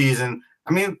postseason.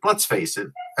 I mean, let's face it.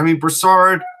 I mean,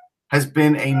 Brassard has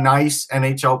been a nice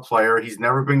NHL player. He's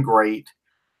never been great.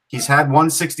 He's had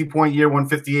 160-point year,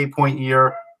 158-point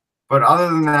year. But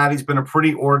other than that, he's been a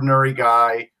pretty ordinary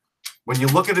guy. When you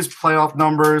look at his playoff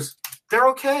numbers, they're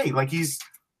okay. Like, he's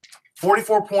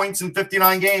 44 points in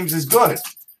 59 games is good.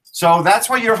 So that's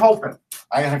what you're hoping.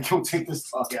 I gotta go take this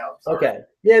talk out. Sorry. Okay.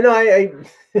 Yeah, no, I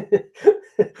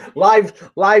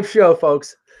live show,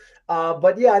 folks.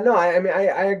 But yeah, no, I mean,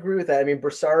 I agree with that. I mean,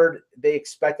 Broussard, they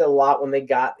expected a lot when they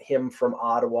got him from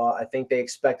Ottawa. I think they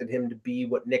expected him to be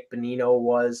what Nick Bonino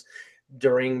was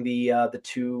during the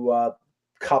two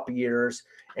Cup years,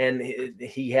 and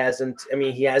he hasn't. I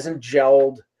mean, he hasn't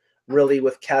gelled really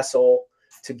with Kessel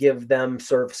to give them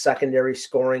sort of secondary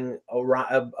scoring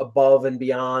above and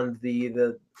beyond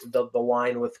the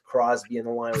line with Crosby and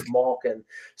the line with Malkin.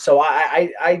 So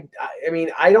I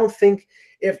mean, I don't think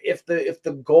if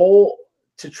the goal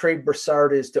to trade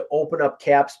Broussard is to open up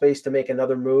cap space to make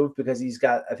another move, because he's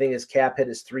got, I think his cap hit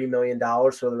is $3 million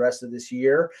for the rest of this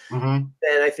year. Mm-hmm.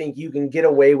 Then I think you can get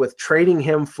away with trading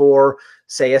him for,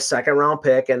 say, a second round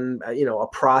pick and, a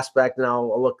prospect. And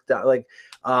I'll look down, like,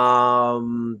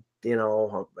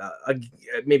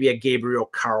 maybe a Gabriel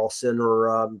Carlson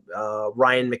or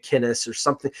Ryan McInnes or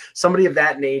somebody of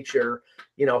that nature,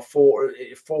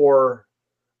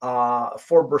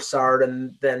 for Broussard,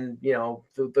 and then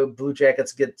the Blue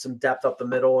Jackets get some depth up the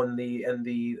middle, and the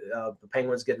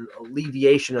Penguins get an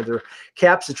alleviation of their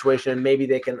cap situation, and maybe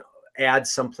they can add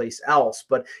someplace else.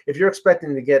 But if you're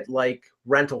expecting to get like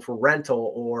rental for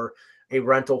rental, or a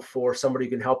rental for somebody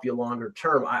who can help you longer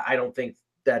term, I don't think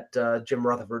that Jim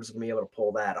Rutherford is going to be able to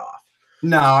pull that off.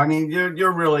 No, I mean,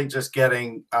 you're really just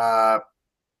getting a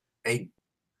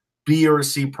B or a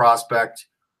C prospect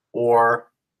or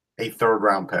a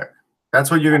third-round pick.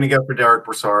 That's what you're going to get for Derek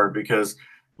Broussard, because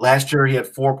last year he had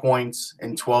 4 points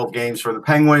in 12 games for the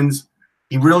Penguins.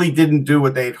 He really didn't do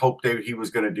what they'd hoped he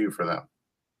was going to do for them.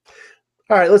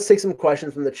 All right, let's take some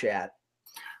questions from the chat.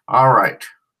 All right.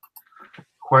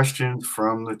 Questions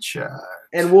from the chat.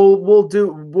 And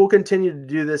we'll continue to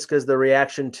do this because the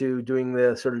reaction to doing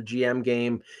the sort of GM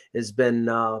game has been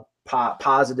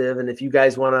positive. And if you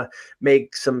guys want to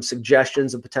make some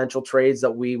suggestions of potential trades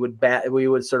that we would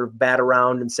sort of bat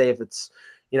around and say if it's,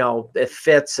 it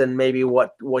fits and maybe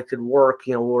what could work,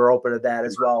 we're open to that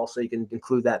as well. So you can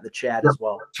include that in the chat as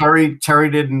well. Terry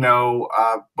didn't know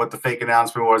what the fake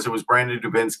announcement was. It was Brandon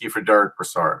Dubinsky for Derek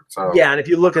Broussard. So yeah, and if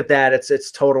you look at that,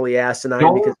 it's totally asinine.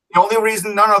 The only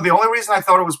reason I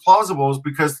thought it was plausible is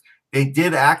because they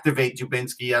did activate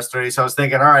Dubinsky yesterday. So I was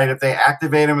thinking, all right, if they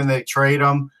activate him and they trade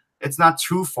him, it's not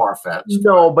too far-fetched.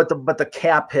 No, but the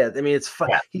cap hit. I mean, it's fun.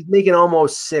 Yeah. He's making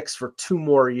almost $6 for 2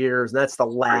 more years, and that's the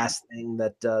last thing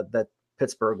that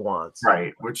Pittsburgh wants.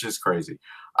 Right, which is crazy.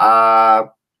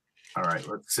 All right,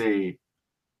 let's see.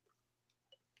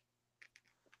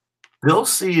 Bill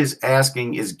C is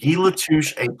asking, is Guy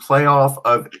Latouche a playoff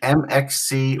of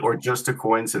MXC or just a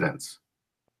coincidence?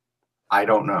 I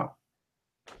don't know.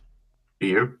 Do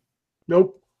you?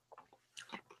 Nope.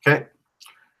 Okay,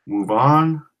 move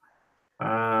on.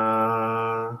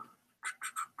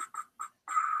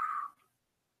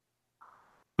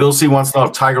 Bill C wants to know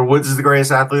if Tiger Woods is the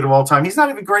greatest athlete of all time. He's not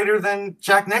even greater than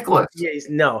Jack Nicklaus. Yeah,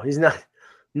 he's not.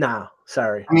 No,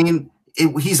 sorry. I mean,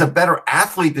 he's a better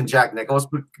athlete than Jack Nicklaus,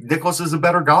 but Nicklaus is a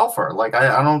better golfer. Like,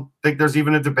 I don't think there's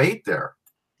even a debate there.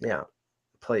 Yeah,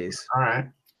 please. All right.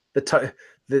 The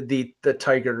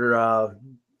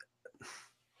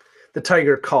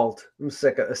Tiger cult. I'm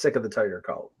sick of the Tiger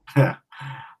cult.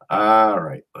 All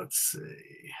right, let's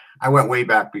see. I went way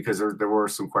back because there were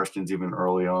some questions even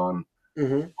early on.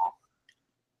 Mm-hmm.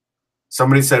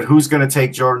 Somebody said, who's going to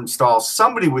take Jordan Stahl?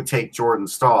 Somebody would take Jordan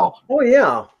Stahl. Oh,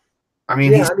 yeah. I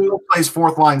mean, he still plays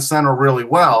fourth-line center really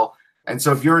well. And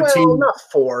so if you're a team – not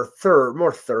third.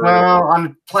 Well, on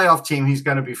a playoff team, he's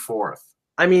going to be fourth.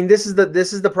 I mean, this is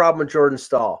the problem with Jordan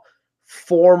Stahl.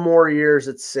 4 more years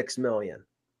at $6 million.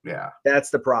 Yeah.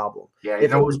 That's the problem. Yeah,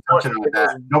 nobody's touching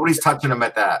him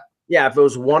at that. Yeah, if it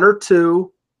was 1 or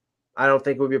 2, I don't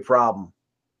think it would be a problem.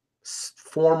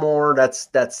 4 more, that's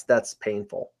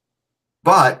painful.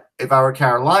 But if I were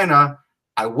Carolina,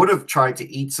 I would have tried to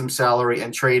eat some salary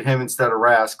and trade him instead of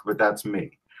Rask, but that's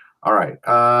me. All right.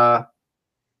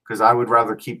 Because I would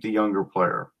rather keep the younger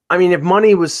player. I mean, if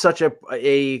money was such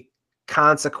a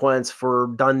consequence for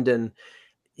Dundon,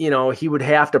 he would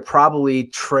have to probably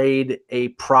trade a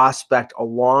prospect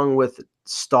along with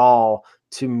Stahl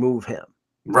to move him.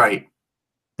 Right.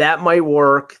 That might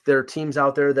work. There are teams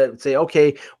out there that would say,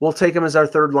 okay, we'll take him as our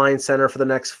third line center for the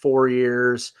next 4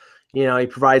 years. He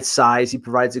provides size, he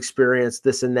provides experience,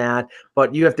 this and that.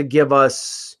 But you have to give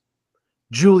us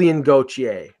Julian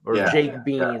Gauthier or Jake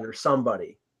Bean or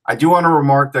somebody. I do want to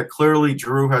remark that clearly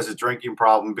Drew has a drinking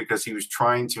problem because he was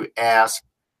trying to ask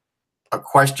a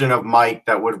question of Mike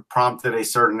that would have prompted a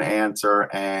certain answer,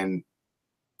 and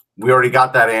we already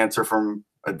got that answer from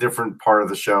a different part of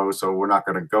the show, so we're not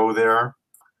going to go there.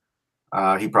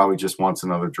 He probably just wants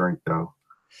another drink, though.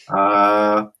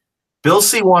 Bill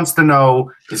C wants to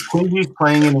know, is Quinn Hughes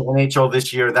playing in the NHL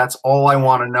this year? That's all I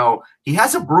want to know. He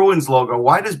has a Bruins logo.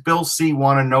 Why does Bill C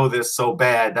want to know this so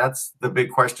bad? That's the big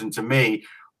question to me.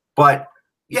 But,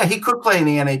 yeah, he could play in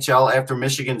the NHL after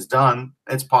Michigan's done.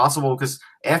 It's possible because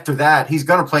after that, he's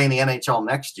going to play in the NHL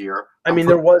next year. I mean,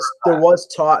 there was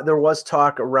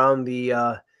talk around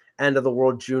the end of the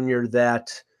World Junior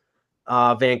that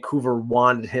Vancouver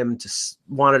wanted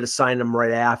to sign him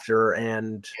right after,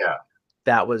 and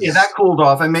that cooled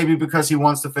off. And maybe because he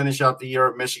wants to finish out the year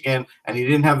at Michigan and he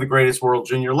didn't have the greatest World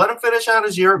Junior, let him finish out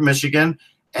his year at Michigan.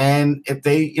 And if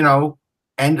they,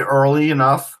 end early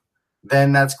enough,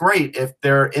 then that's great. If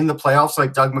they're in the playoffs,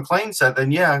 like Doug McClain said, then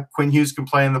yeah, Quinn Hughes can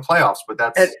play in the playoffs. But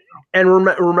that's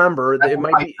remember,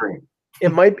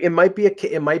 it might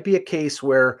be a case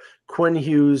where Quinn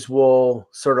Hughes will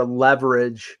sort of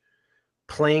leverage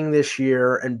playing this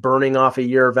year and burning off a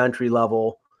year of entry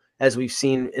level, as we've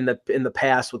seen in the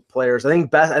past with players. I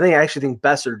actually think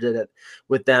Besser did it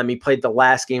with them. He played the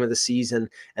last game of the season,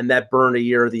 and that burned a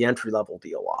year of the entry level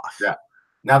deal off. Yeah.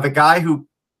 Now the guy who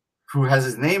has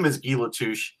his name as Guy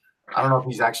Latouche, I don't know if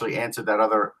he's actually answered that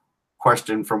other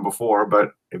question from before,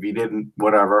 but if he didn't,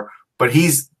 whatever. But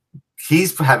he's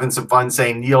having some fun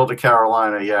saying Neal to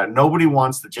Carolina. Yeah, nobody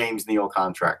wants the James Neal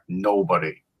contract.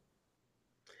 Nobody.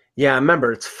 Yeah, I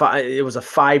remember it was a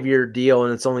 5-year deal,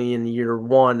 and it's only in year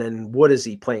one. And what is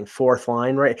he playing, fourth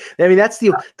line, right? I mean, that's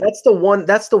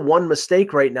the one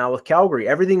mistake right now with Calgary.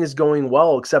 Everything is going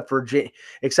well except for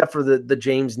the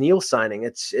James Neal signing.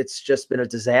 It's just been a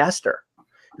disaster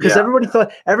because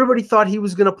everybody thought he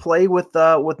was going to play with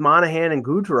Monahan and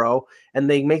Goudreau, and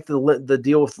they make the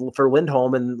deal for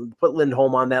Lindholm and put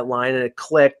Lindholm on that line, and it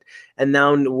clicked. And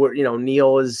now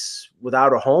Neal is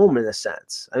without a home in a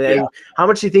sense. I mean, how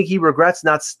much do you think he regrets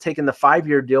not taking the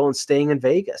 5-year deal and staying in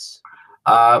Vegas?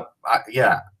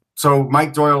 Yeah. So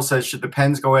Mike Doyle says, should the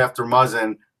Pens go after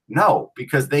Muzzin? No,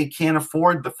 because they can't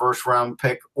afford the first round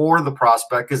pick or the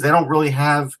prospect because they don't really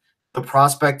have the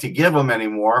prospect to give them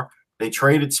anymore. They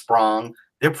traded Sprong.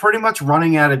 They're pretty much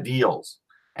running out of deals.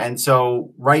 And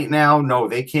so right now, no,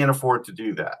 they can't afford to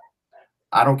do that.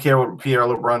 I don't care what Pierre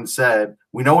LeBrun said.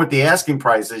 We know what the asking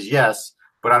price is, yes,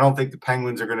 but I don't think the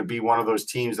Penguins are going to be one of those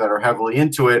teams that are heavily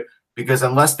into it because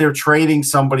unless they're trading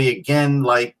somebody again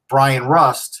like Brian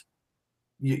Rust,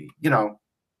 you know,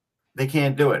 they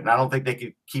can't do it. And I don't think they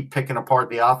could keep picking apart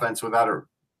the offense without a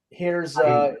 – Here's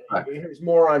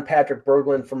more on Patrick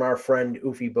Berglund from our friend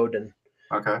Ufi Bowden.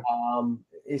 Okay.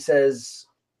 He says,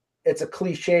 it's a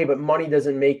cliche, but money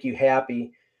doesn't make you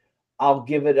happy. I'll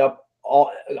give it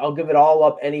all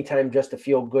up anytime just to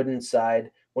feel good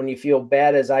inside. When you feel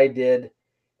bad as I did,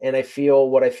 and I feel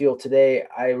what I feel today,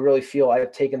 I really feel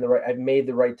I've made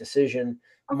the right decision.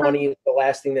 Okay. Money is the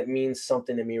last thing that means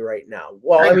something to me right now.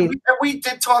 Well, I mean, we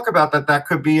did talk about that. That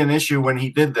could be an issue when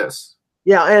he did this.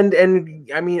 Yeah, and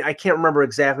I mean, I can't remember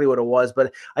exactly what it was,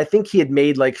 but I think he had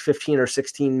made like 15 or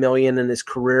 16 million in his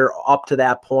career up to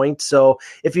that point. So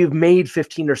if you've made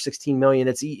 15 or 16 million,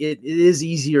 it is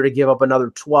easier to give up another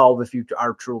 12 if you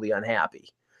are truly unhappy.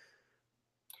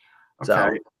 Okay.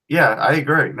 So, yeah, I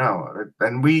agree. No,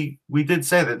 and we did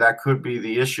say that could be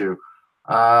the issue.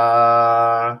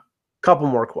 Couple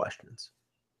more questions.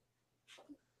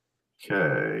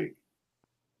 Okay.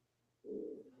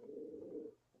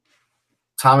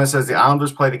 Thomas says the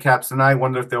Islanders play the Caps tonight.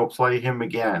 Wonder if they'll play him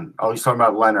again. Oh, he's talking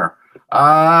about Leonard.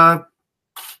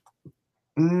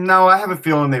 No, I have a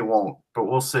feeling they won't, but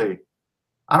we'll see.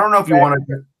 I don't know if you want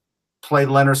to play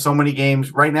Leonard so many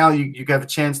games. Right now, you have a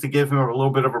chance to give him a little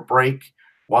bit of a break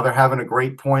while they're having a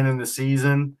great point in the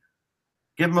season.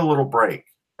 Give him a little break.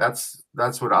 That's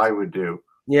what I would do.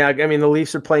 Yeah, I mean, the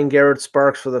Leafs are playing Garrett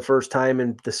Sparks for the first time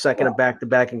in the second of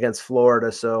back-to-back against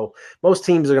Florida, so most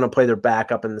teams are going to play their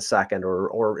backup in the second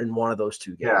or in one of those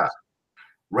two games. Yeah.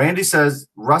 Randy says,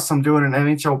 Russ, I'm doing an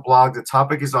NHL blog. The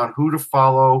topic is on who to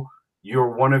follow. You're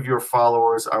one of your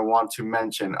followers I want to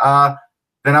mention.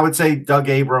 Then I would say Doug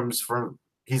Abrams.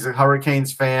 He's a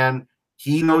Hurricanes fan.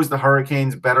 He knows the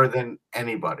Hurricanes better than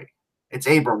anybody. It's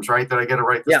Abrams, right? Did I get it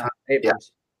right this time?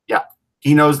 Abrams. Yeah.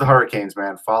 He knows the Hurricanes,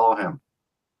 man. Follow him.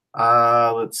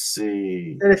 Let's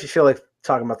see. And if you feel like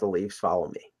talking about the Leafs, follow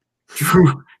me.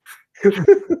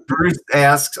 Bruce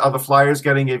asks, are the Flyers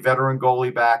getting a veteran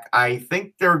goalie back? I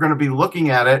think they're going to be looking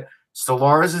at it.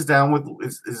 Stellaris is down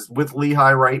with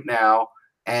Lehigh right now,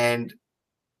 and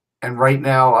right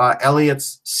now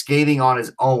Elliott's skating on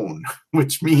his own,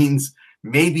 which means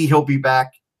maybe he'll be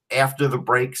back after the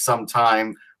break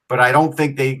sometime. But I don't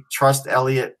think they trust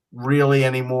Elliott really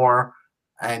anymore.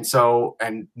 And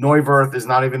Neuwirth is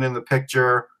not even in the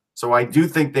picture. So I do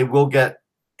think they will get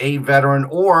a veteran,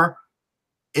 or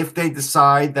if they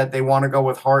decide that they want to go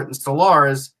with Hart and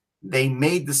Stolarz, they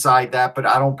may decide that, but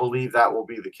I don't believe that will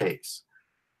be the case.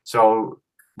 So,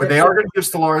 but they are going to give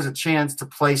Stolarz a chance to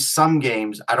play some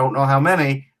games. I don't know how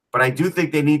many, but I do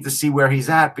think they need to see where he's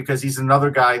at, because he's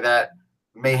another guy that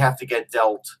may have to get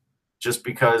dealt just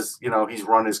because, he's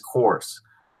run his course.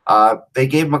 They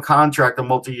gave him a contract, a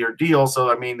multi-year deal.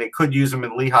 So, I mean, they could use him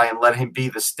in Lehigh and let him be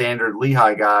the standard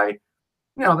Lehigh guy.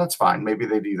 That's fine. Maybe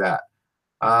they do that.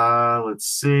 Let's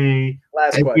see.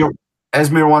 Last question.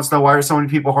 Esmir wants to know, why are so many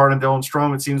people hard on Dylan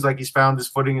Strome? It seems like he's found his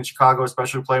footing in Chicago,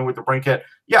 especially playing with the Brinkhead.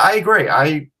 Yeah, I agree.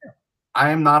 I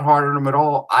am not hard on him at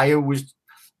all. I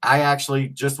actually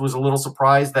just was a little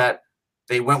surprised that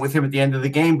they went with him at the end of the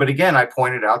game. But again, I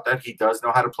pointed out that he does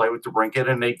know how to play with the Brinkhead,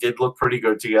 and they did look pretty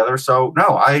good together. So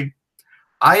no, I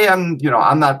am,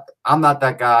 I'm not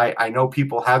that guy. I know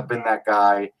people have been that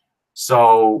guy.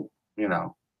 So,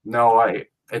 no,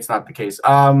 it's not the case.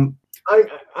 I'm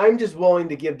just willing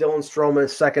to give Dylan Strome a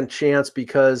second chance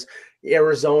because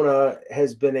Arizona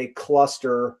has been a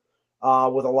cluster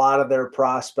with a lot of their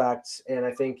prospects, and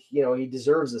I think he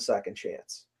deserves a second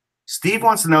chance. Steve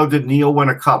wants to know, did Neil win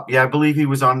a cup? Yeah, I believe he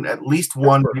was on at least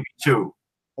one, maybe two.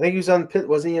 I think he was on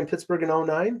wasn't he in Pittsburgh in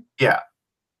 2009? Yeah,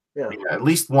 at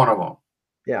least one of them.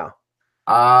 Yeah.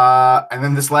 And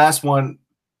then this last one,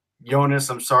 Jonas,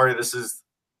 I'm sorry, this is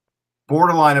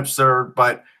borderline absurd,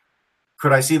 but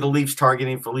could I see the Leafs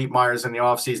targeting Philippe Myers in the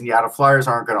offseason? Yeah, the Flyers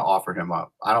aren't going to offer him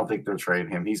up. I don't think they're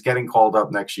trading him. He's getting called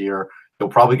up next year. He'll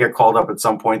probably get called up at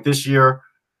some point this year.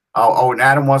 And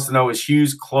Adam wants to know, is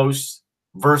Hughes close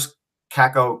versus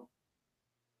Capo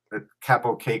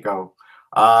Keiko?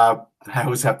 I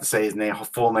always have to say his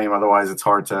full name, otherwise it's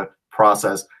hard to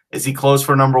process. Is he close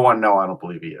for number one? No, I don't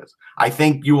believe he is. I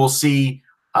think you will see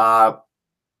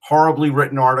horribly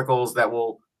written articles that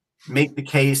will make the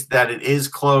case that it is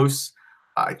close.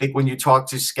 I think when you talk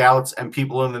to scouts and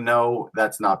people in the know,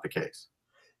 that's not the case.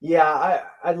 Yeah,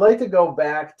 I'd like to go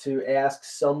back to ask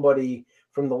somebody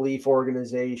from the Leaf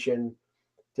organization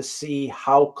to see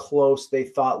how close they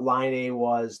thought Laine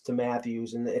was to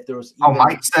Matthews, and if there was.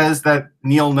 Mike says that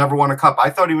Neil never won a cup. I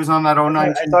thought he was on that 09.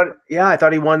 I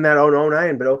thought he won that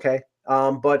 09, but okay.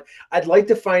 But I'd like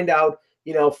to find out,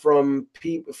 from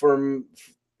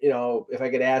if I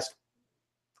could ask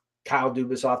Kyle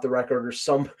Dubas off the record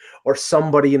or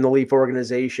somebody in the Leaf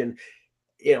organization,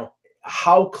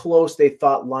 how close they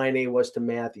thought Laine was to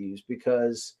Matthews,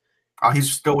 because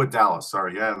he's still with Dallas.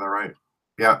 Sorry. Yeah, they're right.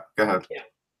 Yeah, go ahead. Yeah.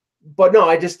 But no,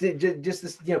 I just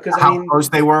this, because how close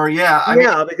they were. Yeah.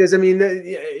 Because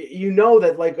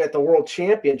that like at the World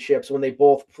Championships when they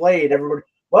both played, everybody,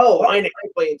 Laine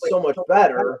played so much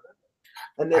better.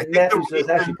 And then Matthews was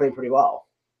actually playing pretty well.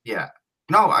 Yeah.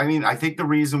 No, I think the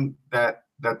reason that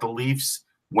the Leafs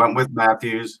went with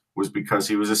Matthews was because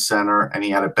he was a center and he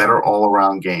had a better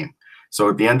all-around game. So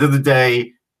at the end of the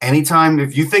day, anytime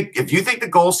if you think the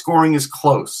goal scoring is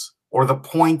close or the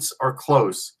points are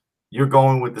close, you're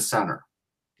going with the center.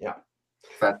 Yeah.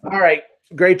 All right.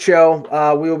 Great show.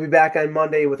 We will be back on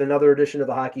Monday with another edition of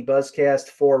the Hockey Buzzcast.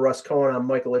 For Russ Cohen, I'm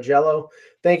Michael Agello.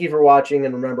 Thank you for watching,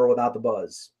 and remember, without the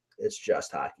buzz, it's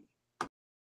just hockey.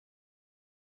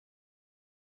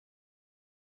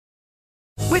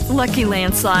 With Lucky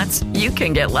Land Slots, you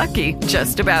can get lucky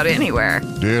just about anywhere.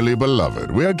 Dearly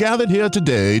beloved, we are gathered here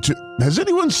today to... Has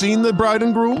anyone seen the bride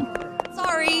and groom?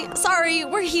 Sorry,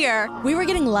 we're here. We were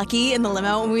getting lucky in the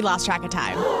limo and we lost track of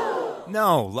time.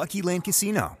 No, Lucky Land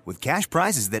Casino, with cash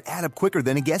prizes that add up quicker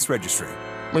than a guest registry.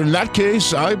 In that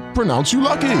case, I pronounce you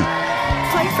lucky.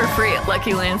 Play for free at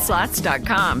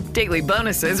LuckyLandSlots.com. Daily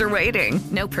bonuses are waiting.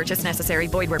 No purchase necessary.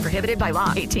 Void where prohibited by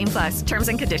law. 18+. Terms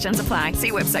and conditions apply.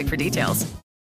 See website for details.